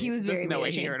just kidding. He was very no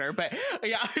way he heard her, but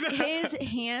yeah. His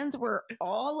hands were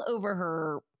all over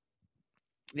her.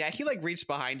 Yeah, he like reached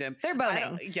behind him. They're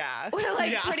boning. Yeah. Well,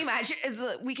 pretty much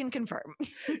we can confirm.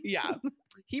 Yeah.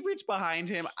 He reached behind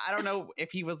him. I don't know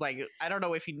if he was like, I don't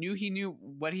know if he knew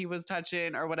what he was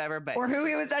touching or whatever, but or who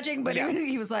he was touching, but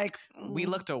he was like, we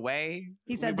looked away.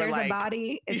 He said, there's a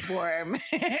body, it's warm,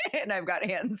 and I've got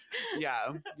hands.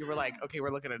 Yeah. You were like, okay,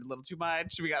 we're looking at it a little too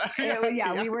much. We got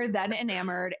we were then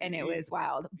enamored and it was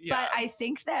wild. Yeah. But I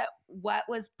think that what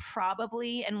was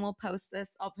probably, and I'll post this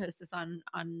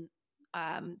on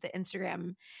the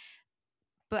Instagram.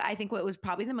 But I think what was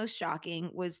probably the most shocking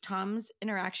was Tom's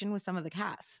interaction with some of the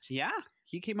cast. Yeah.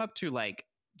 He came up to like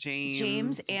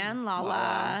James and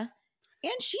Lala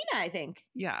and Sheena, I think.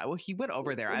 Yeah. Well, he went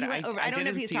over there. I don't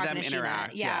know if he was talking to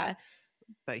interact. Sheena. Yeah.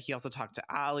 But he also talked to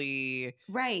Ali.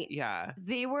 Right. Yeah.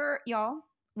 They were, y'all,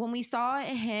 when we saw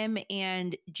him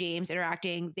and James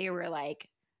interacting, they were like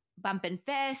bumping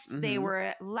fists. Mm-hmm. They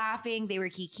were laughing. They were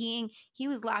kikiing. He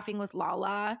was laughing with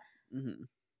Lala. Mm-hmm.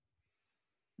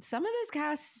 Some of this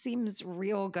cast seems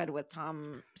real good with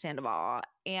Tom Sandoval.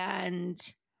 And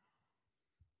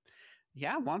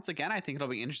yeah, once again, I think it'll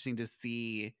be interesting to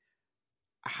see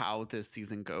how this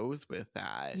season goes with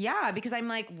that. Yeah, because I'm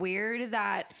like, where did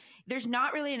that... There's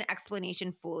not really an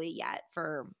explanation fully yet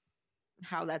for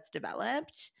how that's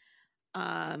developed.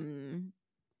 And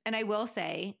I will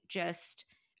say, just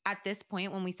at this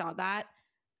point when we saw that,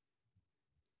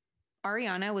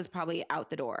 Ariana was probably out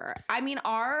the door. I mean,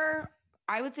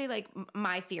 I would say like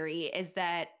my theory is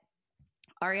that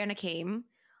Ariana came,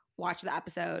 watched the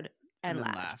episode, and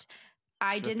left.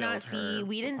 I did not see,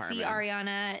 we didn't see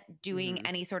Ariana doing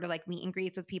any sort of like meet and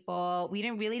greets with people. We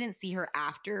didn't see her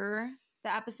after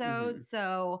the episode. Mm-hmm.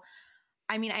 So,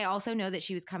 I mean, I also know that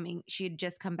she had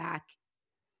just come back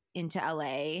into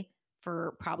LA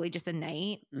for probably just a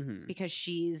night because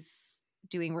she's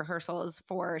doing rehearsals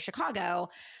for Chicago.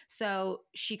 So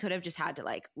she could have just had to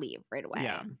like leave right away.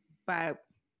 Yeah. But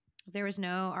there was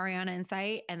no Ariana in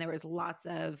sight, and there was lots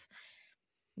of,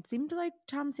 it seemed like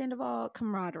Tom Sandoval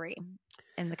camaraderie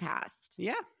in the cast.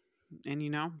 Yeah. And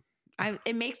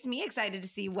it makes me excited to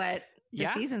see what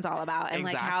the season's all about and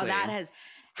exactly. like how that has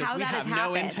happened.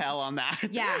 No intel on that.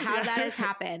 Yeah, how that has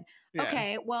happened. Yeah.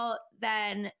 Okay, well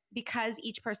then, because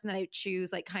each person that I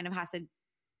choose like kind of has to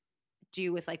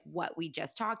do with like what we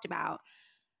just talked about,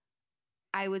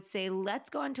 I would say let's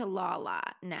go into Lala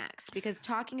next, because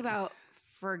talking about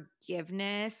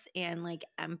forgiveness and like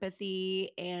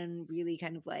empathy and really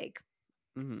kind of like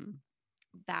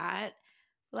that,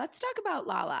 let's talk about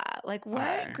Lala. Like,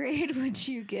 what grade would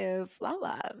you give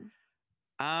Lala?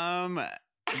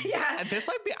 Yeah, this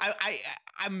might be,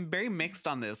 I'm very mixed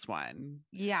on this one.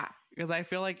 Yeah, because I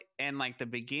feel like in like the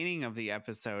beginning of the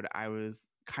episode I was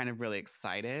kind of really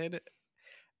excited,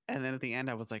 And then at the end,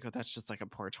 I was like, oh, that's just like a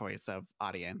poor choice of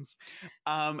audience.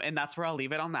 And that's where I'll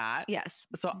leave it on that. Yes.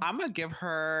 So I'm going to give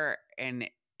her an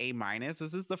A-. This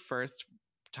is the first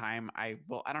time I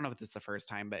don't know if this is the first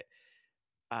time, but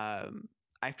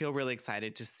I feel really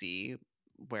excited to see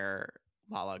where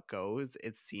Lala goes.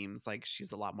 It seems like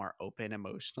she's a lot more open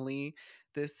emotionally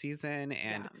this season.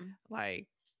 And like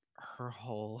her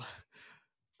whole...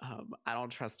 I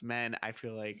don't trust men. I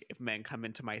feel like if men come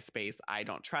into my space, I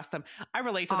don't trust them. I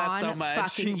relate to that so much.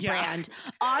 Fucking brand.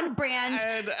 On brand.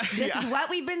 And, this is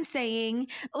what we've been saying.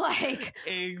 Like,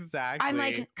 exactly. I'm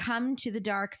like, come to the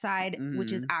dark side,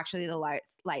 which is actually the light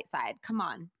side. Come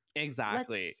on.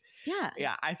 Exactly.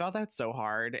 Yeah. I felt that so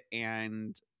hard.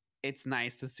 And it's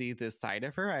nice to see this side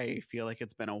of her. I feel like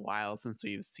it's been a while since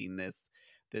we've seen this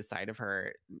side of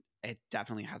her. It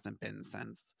definitely hasn't been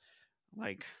since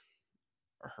like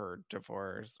her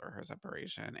divorce or her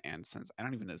separation, and since I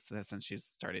don't even know since she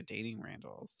started dating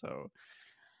Randall, so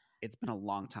it's been a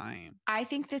long time. I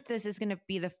think that this is going to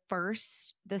be the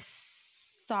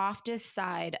softest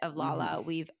side of Lala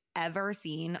we've ever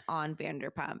seen on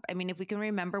Vanderpump. I mean, if we can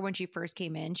remember when she first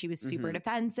came in, she was super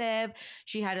defensive.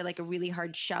 She had like a really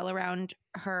hard shell around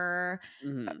her,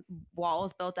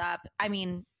 walls built up. I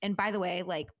mean, and by the way,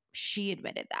 like she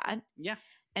admitted that. Yeah.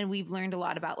 And we've learned a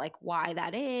lot about like why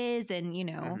that is. And, you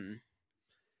know,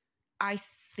 I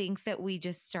think that we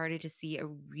just started to see a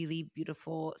really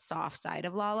beautiful soft side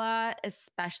of Lala,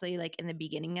 especially like in the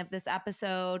beginning of this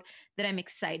episode, that I'm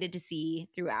excited to see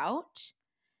throughout.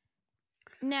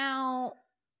 Now,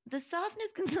 the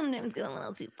softness can sometimes go a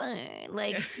little too far.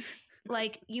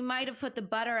 Like you might have put the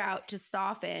butter out to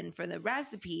soften for the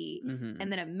recipe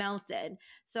and then it melted.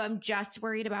 So I'm just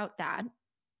worried about that.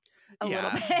 A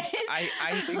little bit.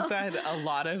 I think that a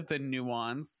lot of the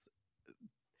nuance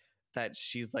that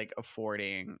she's like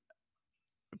affording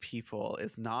people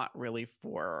is not really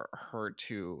for her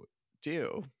to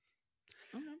do.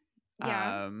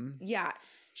 Yeah.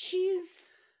 She's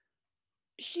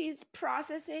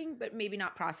processing, but maybe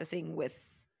not processing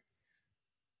with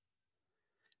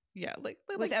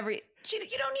with every.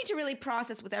 You don't need to really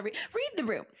process with every. Read the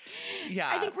room. Yeah,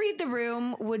 I think read the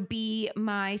room would be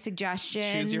my suggestion.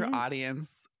 Choose your audience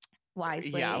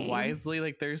wisely. Yeah, wisely.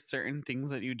 Like there's certain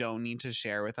things that you don't need to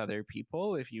share with other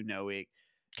people if you know it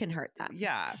can hurt them.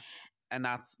 Yeah, and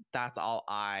that's all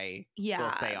I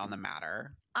will say on the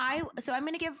matter. So I'm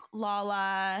going to give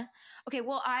Lala. Okay,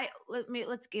 well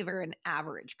let's give her an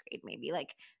average grade maybe.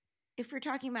 Like if we're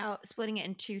talking about splitting it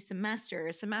in 2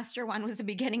 semesters, semester 1 was the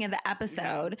beginning of the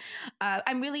episode.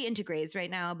 I'm really into grades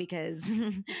right now because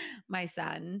my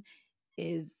son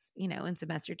is, you know, in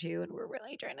semester 2 and we're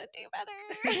really trying to do better.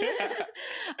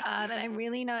 And I'm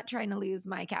really not trying to lose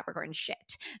my Capricorn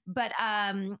shit. But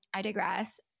I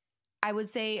digress. I would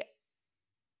say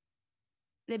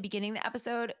the beginning of the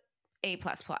episode, A++.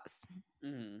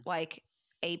 Like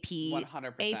AP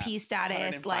 100%. AP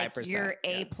status, like your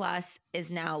A+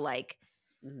 is now like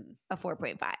a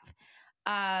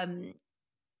 4.5.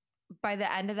 By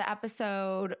the end of the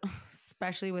episode,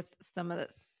 especially with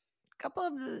couple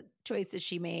of the choices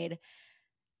she made,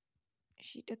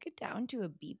 she took it down to a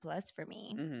B+ for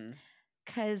me.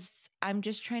 Because I'm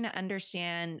just trying to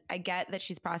understand. I get that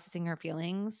she's processing her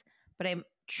feelings, but I'm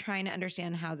trying to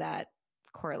understand how that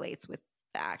correlates with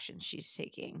the actions she's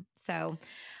taking. So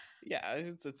yeah,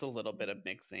 it's a little bit of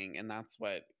mixing, and that's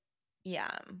what.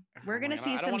 Yeah, we're gonna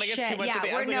see some shit.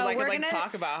 We're gonna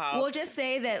talk about how we'll just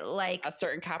say that like a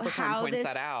certain Capricorn points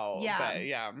that out. Yeah, but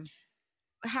yeah.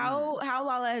 How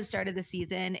Lala has started the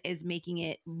season is making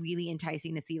it really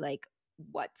enticing to see like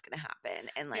what's gonna happen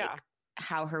and like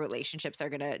how her relationships are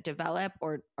gonna develop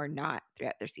or not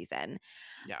throughout their season.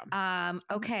 Yeah.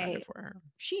 Okay. For her.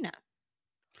 Sheena.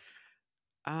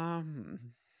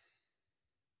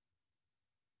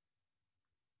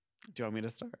 Do you want me to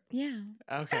start? Yeah.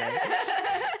 Okay.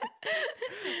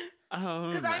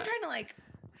 Because I'm trying to like.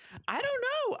 I don't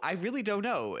know. I really don't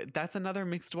know. That's another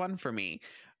mixed one for me.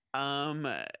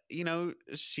 You know,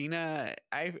 Sheena,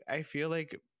 I feel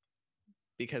like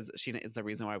because Sheena is the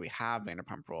reason why we have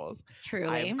Vanderpump Rules.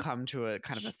 Truly. I've come to a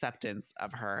kind of acceptance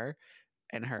of her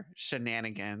and her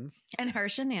shenanigans.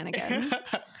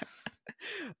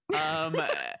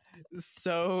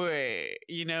 So,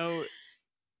 you know,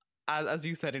 as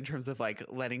you said, in terms of like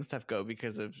letting stuff go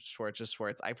because of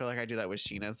Schwartz, I feel like I do that with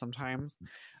Sheena sometimes.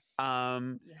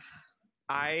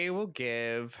 I will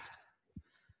give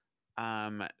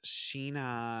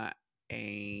Sheena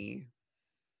a.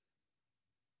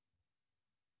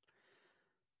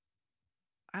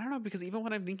 I don't know, because even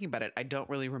when I'm thinking about it, I don't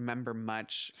really remember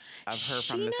much of her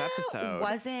from this episode.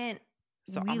 Wasn't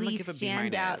So really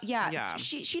stand out. Yeah.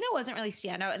 Sheena wasn't really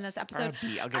stand out in this episode.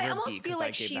 I almost feel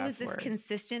like she was this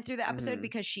consistent through the episode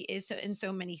because she is in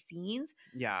so many scenes.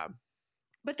 Yeah.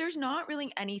 But there's not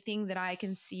really anything that I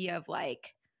can see of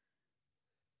like,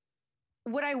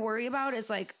 what I worry about is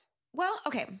like, well,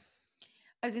 okay.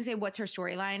 I was gonna say, what's her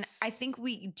storyline? I think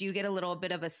we do get a little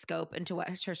bit of a scope into what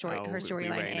her storyline is. We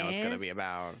already know it's gonna be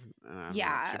about.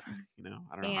 Yeah, I don't know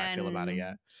how I feel about it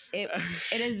yet. It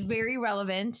is very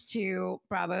relevant to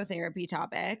Bravo therapy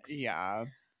topics. Yeah.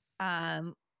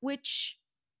 Which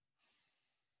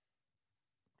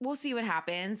we'll see what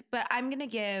happens, but I'm gonna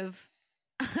give.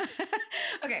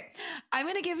 Okay, I'm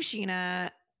gonna give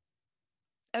Sheena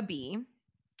a B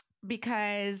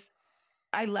because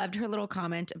I loved her little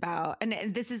comment about,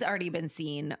 and this has already been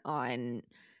seen on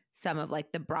some of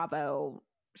like the Bravo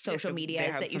social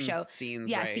medias that you show.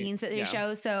 Scenes, scenes that they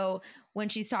show. So when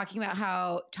she's talking about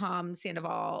how Tom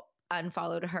Sandoval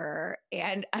unfollowed her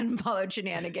and unfollowed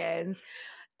Shenanigans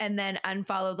and then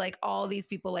unfollowed like all these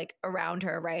people like around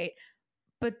her, right?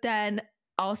 But then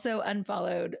also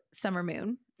unfollowed Summer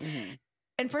Moon. Mm-hmm.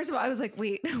 And first of all, I was like,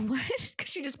 wait, what?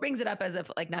 Because she just brings it up as if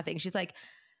like nothing. She's like,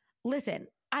 listen,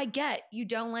 I get you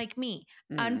don't like me.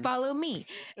 Unfollow me.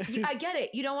 I get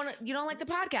it. You don't like the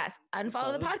podcast.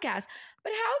 Unfollow the podcast.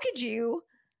 But how could you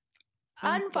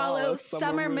unfollow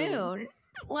Summer Moon?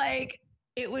 Like,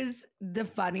 it was the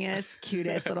funniest,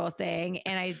 cutest little thing.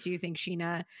 And I do think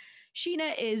Sheena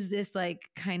is this like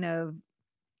kind of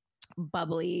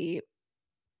bubbly,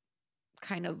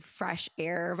 kind of fresh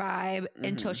air vibe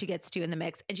until she gets two in the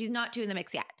mix. And she's not two in the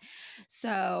mix yet.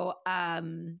 So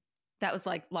that was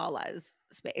like Lala's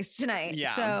space tonight.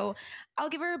 Yeah. So I'll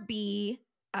give her a B.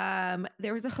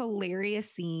 There was a hilarious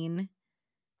scene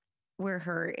where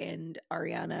her and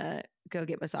Ariana go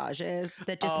get massages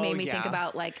that just made me think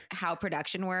about like how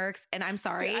production works. And I'm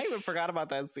sorry. See, I even forgot about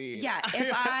that scene. Yeah.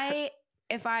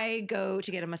 If I go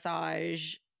to get a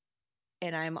massage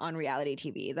and I'm on reality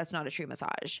TV, that's not a true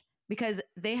massage because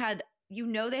they had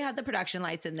the production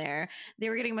lights in there. They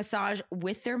were getting a massage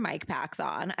with their mic packs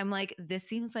on. I'm like, this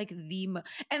seems like and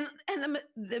the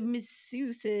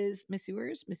masseuses,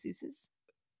 massagers.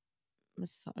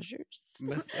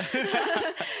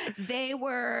 They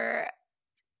were,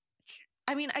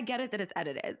 I mean, I get it that it's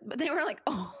edited, but they were like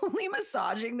only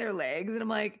massaging their legs. And I'm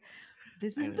like,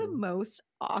 this is the most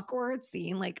awkward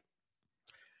scene. Like,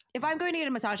 if I'm going to get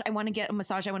a massage, I want to get a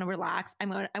massage. I want to relax. I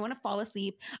want to fall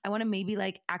asleep. I want to maybe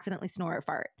like accidentally snore or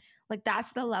fart. Like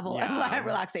that's the level of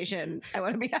relaxation I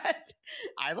want to be at.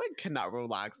 I like cannot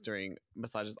relax during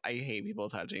massages. I hate people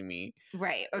touching me.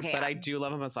 Right. Okay. But I do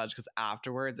love a massage because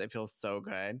afterwards it feels so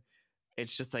good.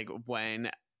 It's just like when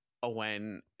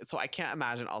so I can't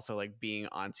imagine also like being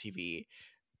on TV,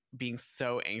 being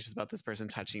so anxious about this person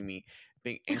touching me,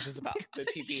 being anxious about the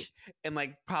TV and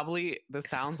like probably the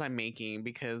sounds I'm making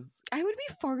because I would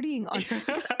be farting on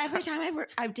because every time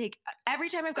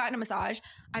I've gotten a massage,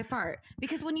 I fart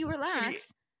because when you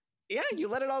relax, you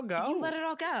let it all go. You let it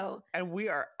all go. And we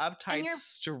are uptight,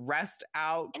 stressed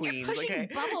out queens. And you're pushing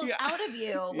bubbles out of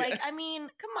you. Like, I mean,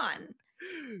 come on.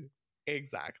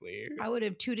 Exactly. I would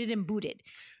have tooted and booted.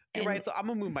 You're right. So I'm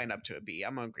going to move mine up to a B.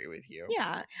 I'm going to agree with you.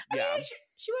 Yeah. I mean,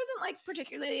 she wasn't like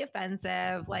particularly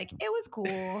offensive. Like, it was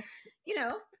cool. You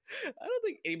know? I don't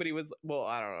think anybody was. Well,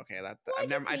 I don't know. Okay.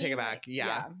 I take it back.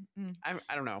 Yeah.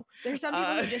 I don't know. There's some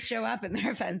people who just show up and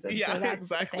they're offensive. Yeah, so that's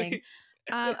exactly.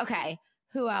 The thing. Okay.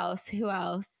 Who else? Is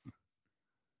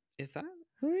that?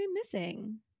 Who are we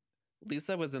missing?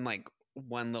 Lisa was in like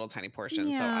one little tiny portion.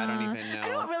 So I don't even know. I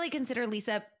don't really consider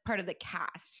Lisa part of the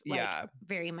cast. Like,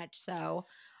 very much so.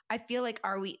 I feel like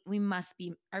are we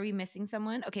missing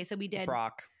someone? Okay, so we did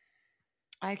Brock.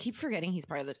 I keep forgetting he's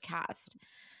part of the cast.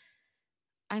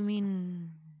 I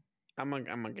mean, I'm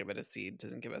gonna give it a C. It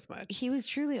doesn't give us much. He was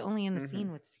truly only in the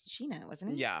scene with Sheena,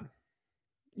 wasn't he?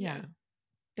 Yeah.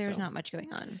 There's not much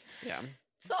going on. Yeah.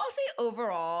 So I'll say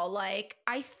overall, like,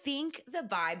 I think the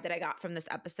vibe that I got from this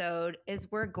episode is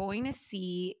we're going to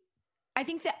see, I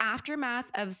think the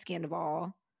aftermath of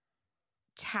Scandival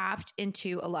tapped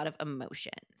into a lot of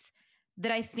emotions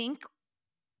that I think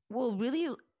will really,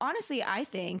 honestly, I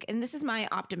think, and this is my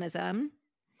optimism,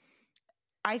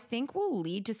 I think will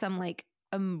lead to some like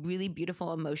a really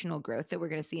beautiful emotional growth that we're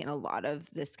going to see in a lot of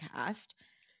this cast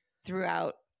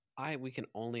throughout. We can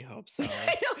only hope so.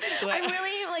 I know. I'm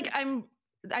really like,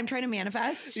 I'm trying to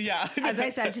manifest. Yeah. As I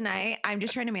said tonight, I'm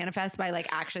just trying to manifest by like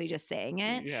actually just saying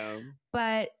it. Yeah.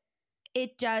 But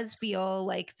it does feel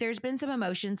like there's been some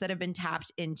emotions that have been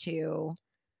tapped into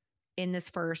in this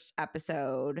first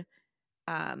episode,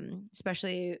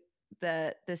 especially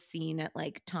the scene at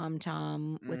like Tom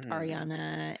Tom with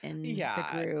Ariana and the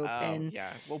group.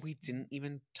 Well, we didn't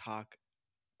even talk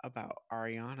about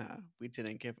Ariana. We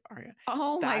didn't give Ariana.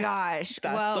 Oh my gosh.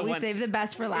 Well, we saved the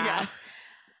best for last. Yeah.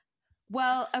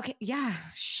 Well, okay. Yeah.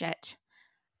 Shit.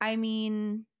 I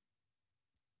mean,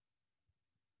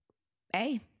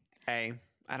 A. I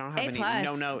don't have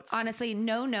no notes. Honestly,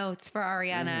 no notes for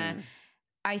Ariana.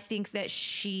 I think that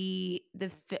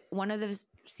one of the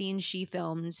scenes she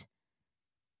filmed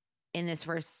in this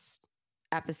first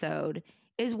episode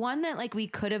is one that like we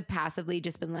could have passively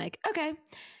just been like, okay.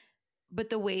 But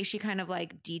the way she kind of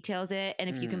like details it, and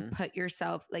if you can put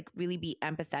yourself, like really be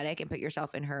empathetic and put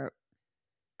yourself in her,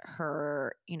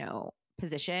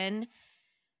 position,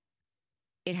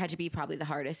 it had to be probably the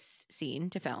hardest scene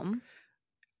to film.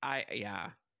 I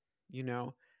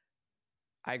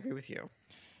agree with you.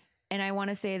 And I want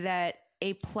to say that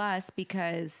A+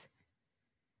 because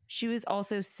she was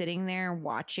also sitting there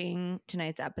watching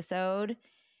tonight's episode,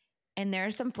 and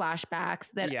there's some flashbacks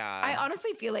that I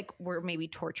honestly feel like were maybe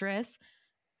torturous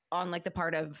on like the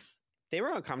part of they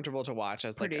were uncomfortable to watch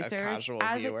as like a casual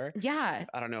viewer. I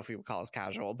don't know if we would call us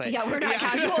casual, but we're not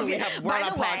casual viewers. By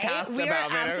the way, we are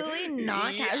absolutely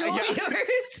not casual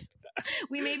viewers.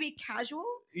 We may be casual,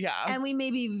 and we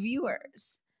may be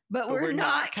viewers, but we're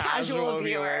not casual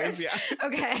viewers. Yeah.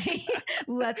 Okay,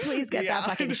 let's please get that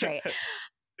fucking straight.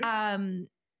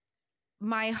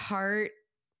 My heart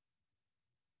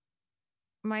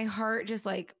just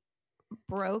like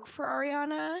broke for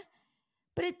Ariana,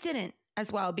 but it didn't as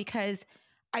well, because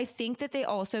I think that they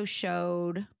also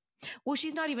showed, well,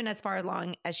 she's not even as far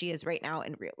along as she is right now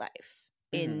in real life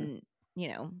in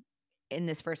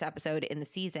this first episode in the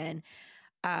season.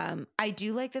 I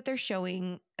do like that they're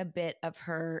showing a bit of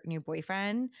her new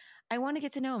boyfriend. I want to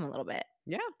get to know him a little bit.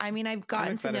 Yeah. I mean, I've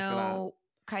gotten to know,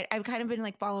 I've kind of been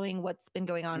like following what's been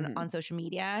going on social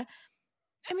media.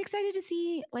 I'm excited to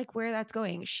see like where that's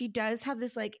going. She does have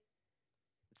this like,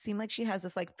 seem like she has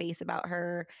this like face about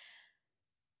her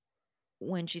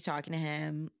when she's talking to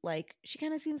him. Like she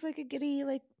kind of seems like a giddy,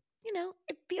 like,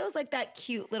 it feels like that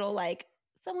cute little, like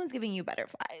someone's giving you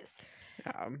butterflies.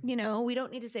 We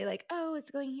don't need to say like, oh, it's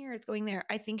going here, it's going there.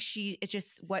 I think it's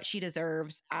just what she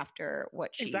deserves after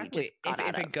what she just got out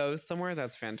of. If it goes somewhere,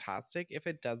 that's fantastic. If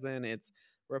it doesn't, it's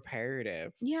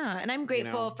reparative. Yeah. And I'm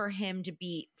grateful for him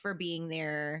for being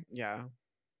there. Yeah.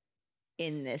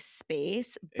 In this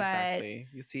space. But exactly.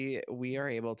 You see, we are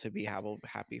able to be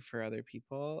happy for other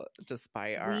people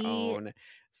despite our own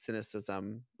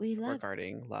cynicism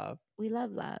regarding love. We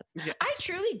love love. Yeah. I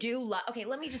truly do love. Okay,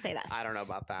 let me just say this. I don't know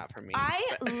about that for me. I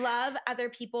love other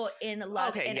people in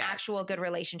love in actual good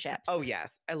relationships. Oh,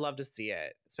 yes. I love to see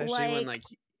it, especially when like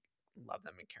you love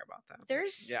them and care about them.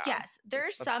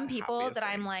 There's some people that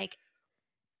I'm like,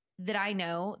 that I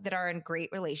know that are in great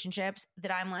relationships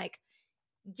that I'm like,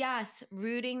 yes,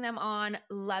 rooting them on,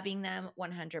 loving them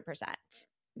 100%.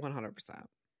 100%.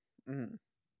 Mm-hmm.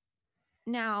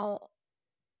 Now,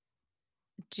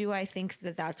 do I think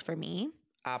that that's for me?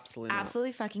 Absolutely not.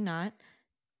 Absolutely fucking not.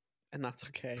 And that's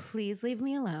okay. Please leave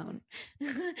me alone.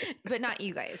 But not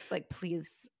you guys. Like,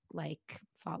 please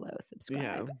follow,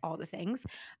 subscribe, all the things.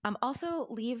 Also,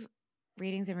 leave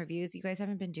ratings and reviews. You guys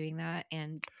haven't been doing that.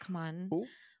 And come on. Ooh.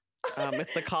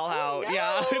 It's the call out. No.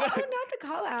 Yeah. Oh, not the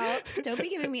call out. Don't be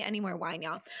giving me any more wine,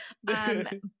 y'all.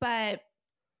 But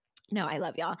no, I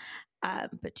love y'all.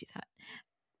 But do that.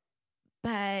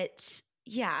 But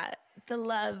yeah, the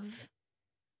love.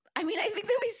 I mean, I think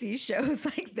that we see shows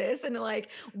like this and like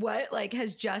what like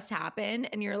has just happened,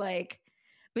 and you're like,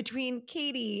 between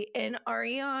Katie and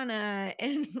Ariana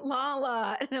and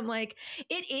Lala, and I'm like,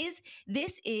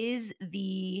 this is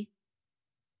the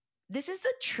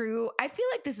true, I feel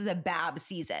like this is a Bab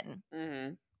season.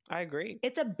 Mm-hmm. I agree.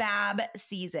 It's a Bab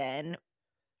season,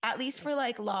 at least for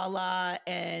like Lala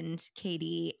and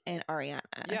Katie and Ariana.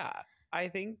 Yeah. I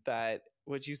think that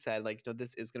what you said, like,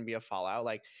 this is going to be a fallout.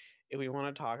 Like, if we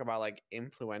want to talk about like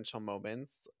influential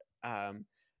moments,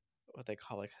 what they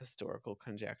call like historical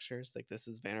conjectures. Like, this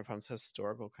is Vanderpump's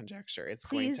historical conjecture. It's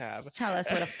Please going to have. Tell us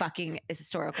what a fucking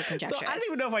historical conjecture is. I don't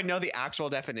even know if I know the actual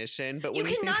definition, but you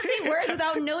cannot say words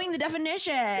without knowing the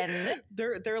definition.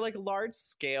 They're like large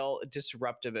scale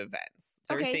disruptive events.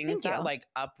 They're things that like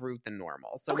uproot the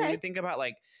normal. So when you think about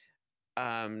like,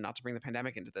 not to bring the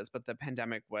pandemic into this, but the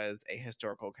pandemic was a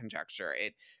historical conjecture.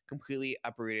 It completely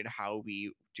uprooted how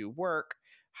we do work,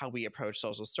 how we approach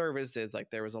social services. Like,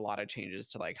 there was a lot of changes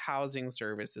to like housing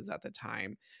services at the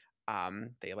time.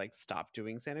 They like stopped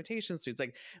doing sanitation suits.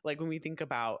 Like when we think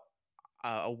about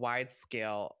a wide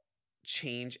scale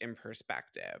change in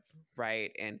perspective,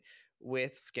 right? And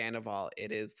with Scandival,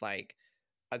 it is like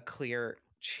a clear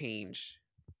change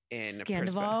in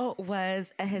Scandival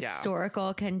was a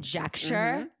historical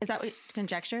conjecture. Is that what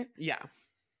conjecture? Yeah.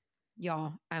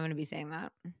 Y'all, I'm going to be saying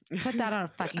that. Put that on a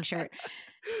fucking shirt.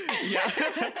 Yeah.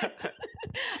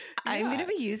 I'm going to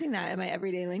be using that in my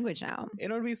everyday language now.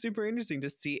 It would be super interesting to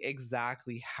see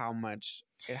exactly how much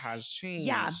it has changed.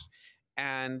 Yeah.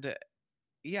 And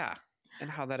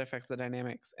how that affects the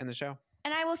dynamics in the show.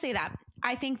 And I will say that.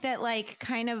 I think that like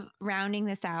kind of rounding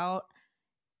this out,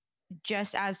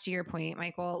 just as to your point,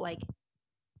 Michael, like,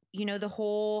 you know, the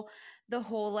whole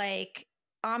like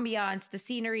ambiance, the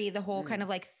scenery, the whole kind of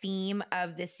like theme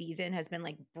of this season has been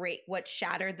like what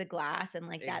shattered the glass and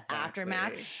like that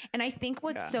aftermath. And I think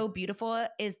what's so beautiful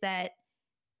is that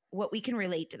what we can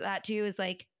relate to that too is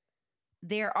like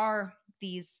there are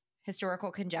these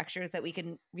historical conjectures that we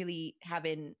can really have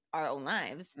in our own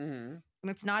lives. And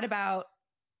it's not about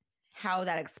how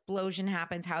that explosion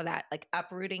happens, how that like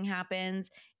uprooting happens,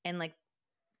 and like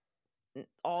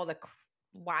all the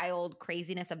wild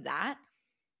craziness of that.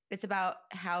 It's about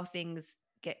how things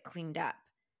get cleaned up,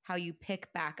 how you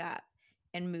pick back up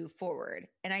and move forward.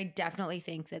 And I definitely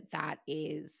think that that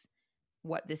is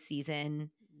what this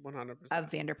season 100% of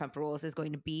Vanderpump Rules is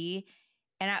going to be.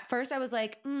 And at first I was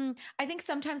like, I think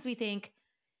sometimes we think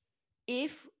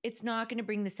if it's not going to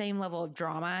bring the same level of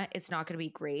drama, it's not going to be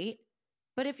great.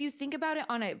 But if you think about it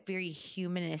on a very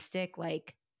humanistic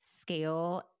like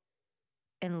scale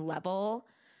and level,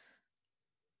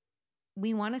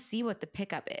 we want to see what the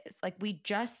pickup is. Like we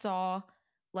just saw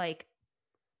like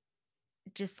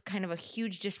just kind of a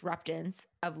huge disruptance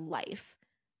of life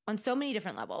on so many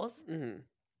different levels.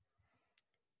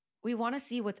 We want to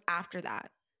see what's after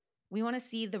that. We want to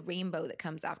see the rainbow that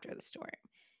comes after the storm.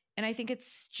 And I think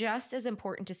it's just as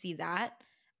important to see that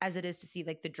as it is to see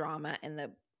like the drama and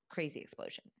the crazy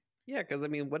explosion. Yeah, because I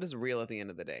mean, what is real at the end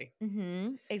of the day?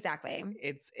 Exactly.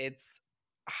 It's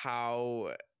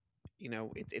how, you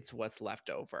know, it's what's left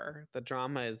over. The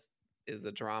drama is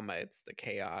the drama. It's the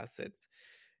chaos.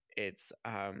 It's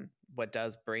what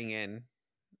does bring in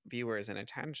viewers and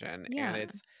attention. Yeah.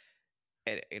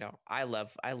 And you know, I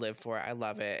live for it. I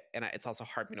love it. And it's also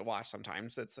hard for me to watch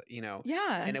sometimes. It's, you know,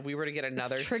 yeah. And if we were to get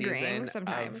another season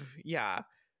sometimes.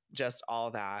 Just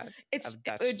all that. It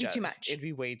would be too much. It'd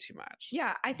be way too much.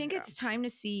 Yeah. I think it's time to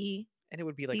see. And it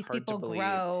would be like these hard people to believe.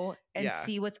 grow and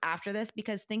see what's after this.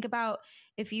 Because think about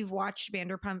if you've watched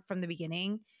Vanderpump from the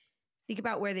beginning, think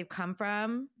about where they've come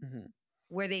from,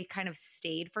 where they kind of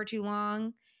stayed for too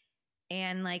long.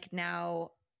 And like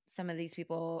now some of these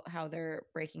people, how they're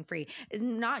breaking free.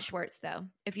 Not Schwartz though.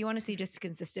 If you want to see just a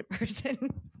consistent person.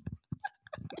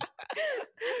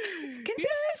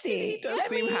 Consistency. He does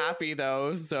seem happy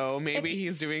though, so maybe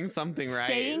he's doing something right.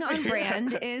 Staying on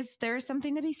brand there's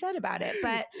something to be said about it.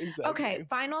 But okay,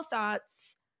 final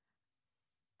thoughts.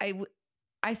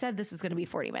 I said this was going to be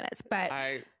 40 minutes, but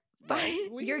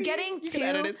you're getting you can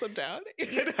edit it some down.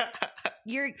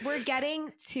 We're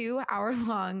getting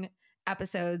 2-hour-long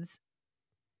episodes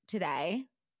today.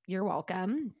 You're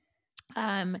welcome.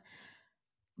 But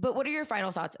what are your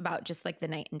final thoughts about just like the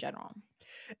night in general?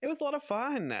 It was a lot of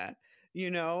fun. You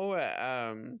know,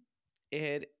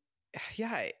 it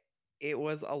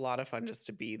was a lot of fun just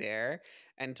to be there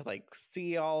and to like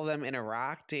see all of them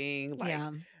interacting. Like,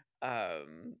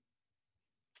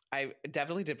 I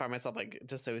definitely did find myself like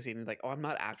dissociating, like, oh, I'm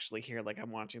not actually here. Like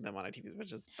I'm watching them on a TV,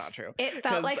 which is not true. It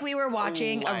felt like we were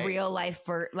watching a real life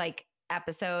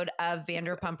episode of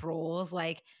Vanderpump Rules,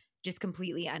 like just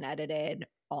completely unedited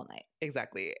all night.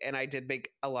 Exactly. And I did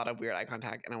make a lot of weird eye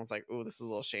contact and I was like, oh, this is a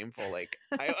little shameful. Like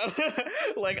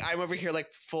like I'm over here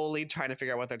like fully trying to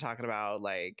figure out what they're talking about.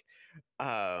 Like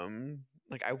I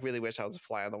really wish I was a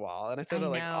fly on the wall. And I say that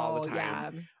like all the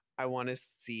time. Yeah. I want to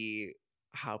see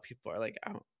how people are like,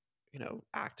 you know,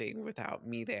 acting without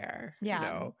me there. Yeah. You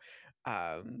know,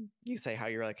 you say how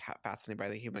you're like fascinated by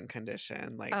the human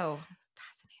condition. Like, oh,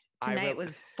 fascinated. Tonight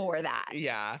was for that.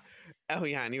 Yeah. Oh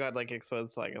yeah. And you had like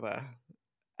exposed to like the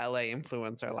LA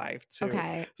influencer life too.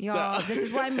 Okay. Y'all, this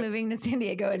is why I'm moving to San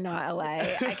Diego and not LA.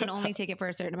 I can only take it for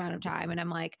a certain amount of time. And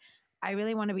I'm like, I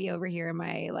really want to be over here in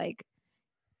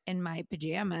my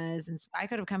pajamas. And I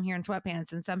could have come here in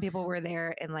sweatpants. And some people were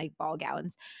there in like ball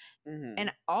gowns.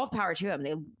 And all power to them.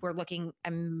 They were looking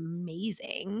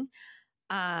amazing.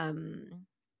 But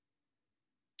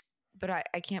I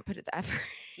can't put the effort.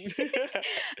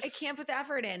 I can't put the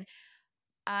effort in.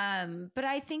 But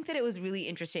I think that it was really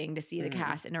interesting to see the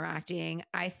cast interacting.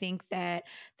 I think that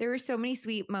there were so many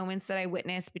sweet moments that I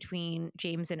witnessed between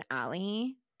James and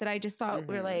Allie that I just thought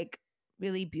were like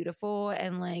really beautiful.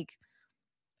 And like,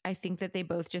 I think that they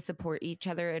both just support each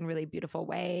other in really beautiful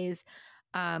ways.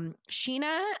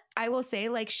 Sheena, I will say,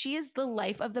 like, she is the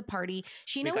life of the party.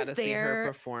 Sheena was there. We got to see her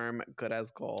perform Good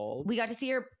as Gold. We got to see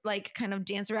her like kind of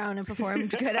dance around and perform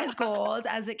Good as Gold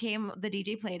as it came. The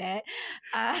DJ played it.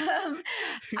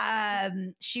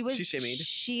 She was. She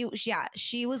shimmied.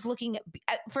 She was looking.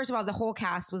 First of all, the whole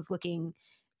cast was looking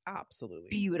absolutely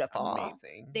beautiful,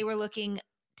 amazing. They were looking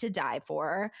to die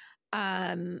for.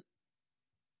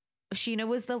 Sheena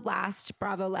was the last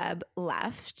Bravo Leb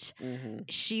left. Mm-hmm.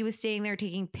 She was staying there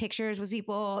taking pictures with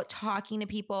people, talking to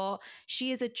people.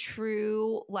 She is a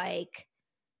true, like,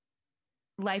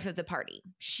 life of the party.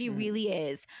 She really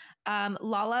is.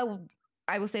 Lala,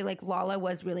 I will say, like, Lala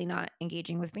was really not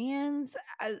engaging with fans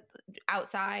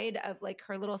outside of, like,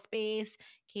 her little space.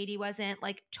 Katie wasn't.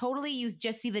 Like, totally, you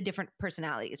just see the different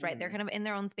personalities, right? They're kind of in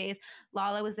their own space.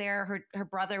 Lala was there. Her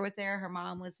brother was there. Her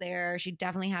mom was there. She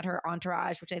definitely had her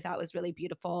entourage, which I thought was really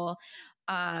beautiful.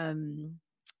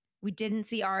 We didn't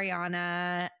see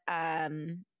Ariana.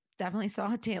 Definitely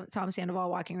saw Tom Sandoval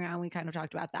walking around. We kind of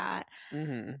talked about that.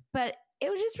 Mm-hmm. But it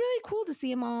was just really cool to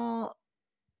see them all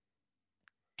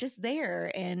just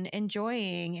there and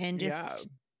enjoying and just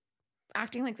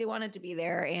acting like they wanted to be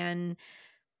there. And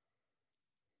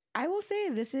I will say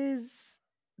this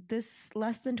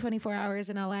less than 24 hours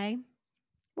in LA,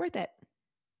 worth it.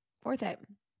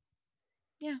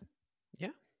 Yeah.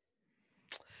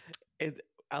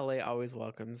 LA always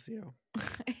welcomes you.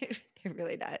 It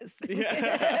really does.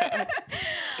 Yeah.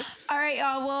 All right,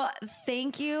 y'all. Well,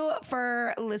 thank you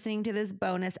for listening to this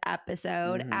bonus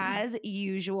episode. Mm-hmm. As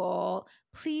usual,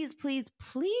 please,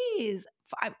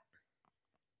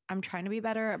 I'm trying to be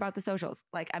better about the socials.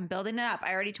 Like, I'm building it up.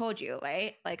 I already told you,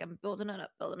 right? Like, I'm building it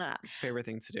up. It's favorite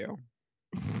thing to do.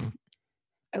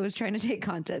 I was trying to take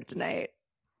content tonight.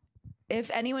 If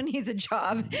anyone needs a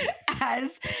job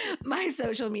as my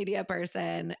social media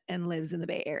person and lives in the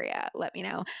Bay Area, let me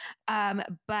know.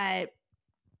 But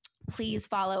please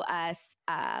follow us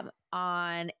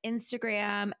on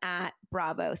Instagram at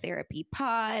Bravo Therapy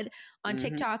Pod, on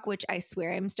TikTok, which I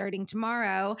swear I'm starting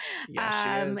tomorrow.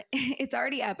 Yeah, it's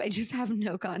already up. I just have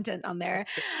no content on there.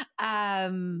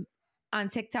 On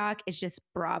TikTok, it's just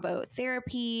Bravo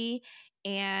Therapy.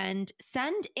 And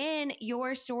send in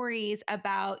your stories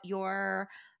about your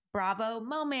Bravo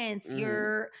moments,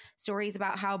 your stories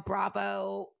about how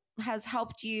Bravo has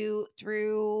helped you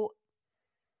through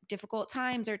difficult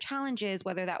times or challenges,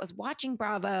 whether that was watching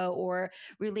Bravo or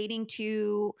relating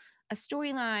to a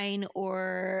storyline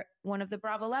or one of the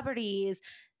Bravo celebrities.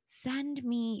 Send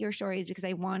me your stories because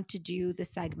I want to do the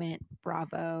segment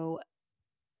Bravo.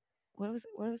 What was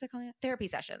I calling it? Therapy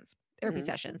sessions.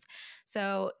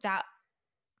 So that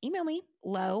email me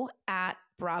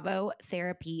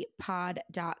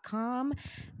low@bravotherapypod.com.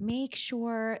 Make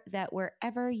sure that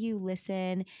wherever you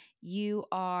listen, you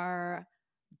are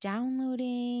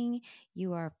downloading,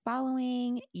 you are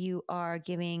following, you are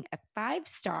giving a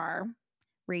 5-star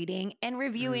rating and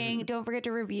reviewing. Don't forget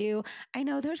to review. I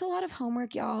know there's a lot of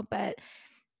homework, y'all, but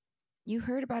you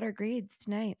heard about our grades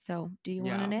tonight. So do you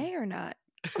want an A or not?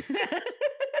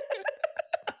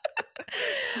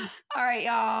 All right,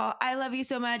 y'all. I love you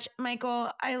so much.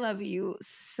 Michael, I love you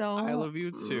so much. I love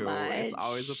you too. It's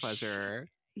always a pleasure.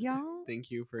 Y'all. Thank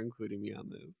you for including me on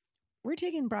this. We're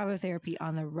taking Bravo Therapy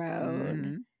on the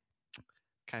road.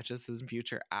 Catch us in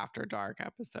future After Dark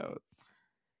episodes.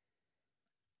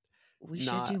 We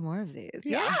should do more of these.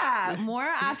 Yeah. More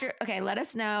after. Okay, let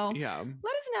us know. Yeah. Let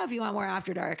us know if you want more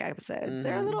After Dark episodes.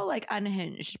 They're a little like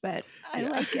unhinged, but I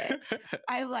like it.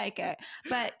 I like it.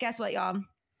 But guess what, y'all?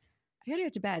 I gotta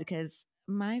get to bed because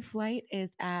my flight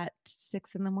is at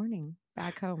 6 a.m.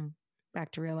 back home,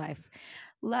 back to real life.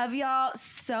 Love y'all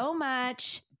so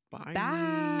much. Bye.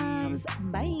 Babs.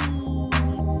 Bye.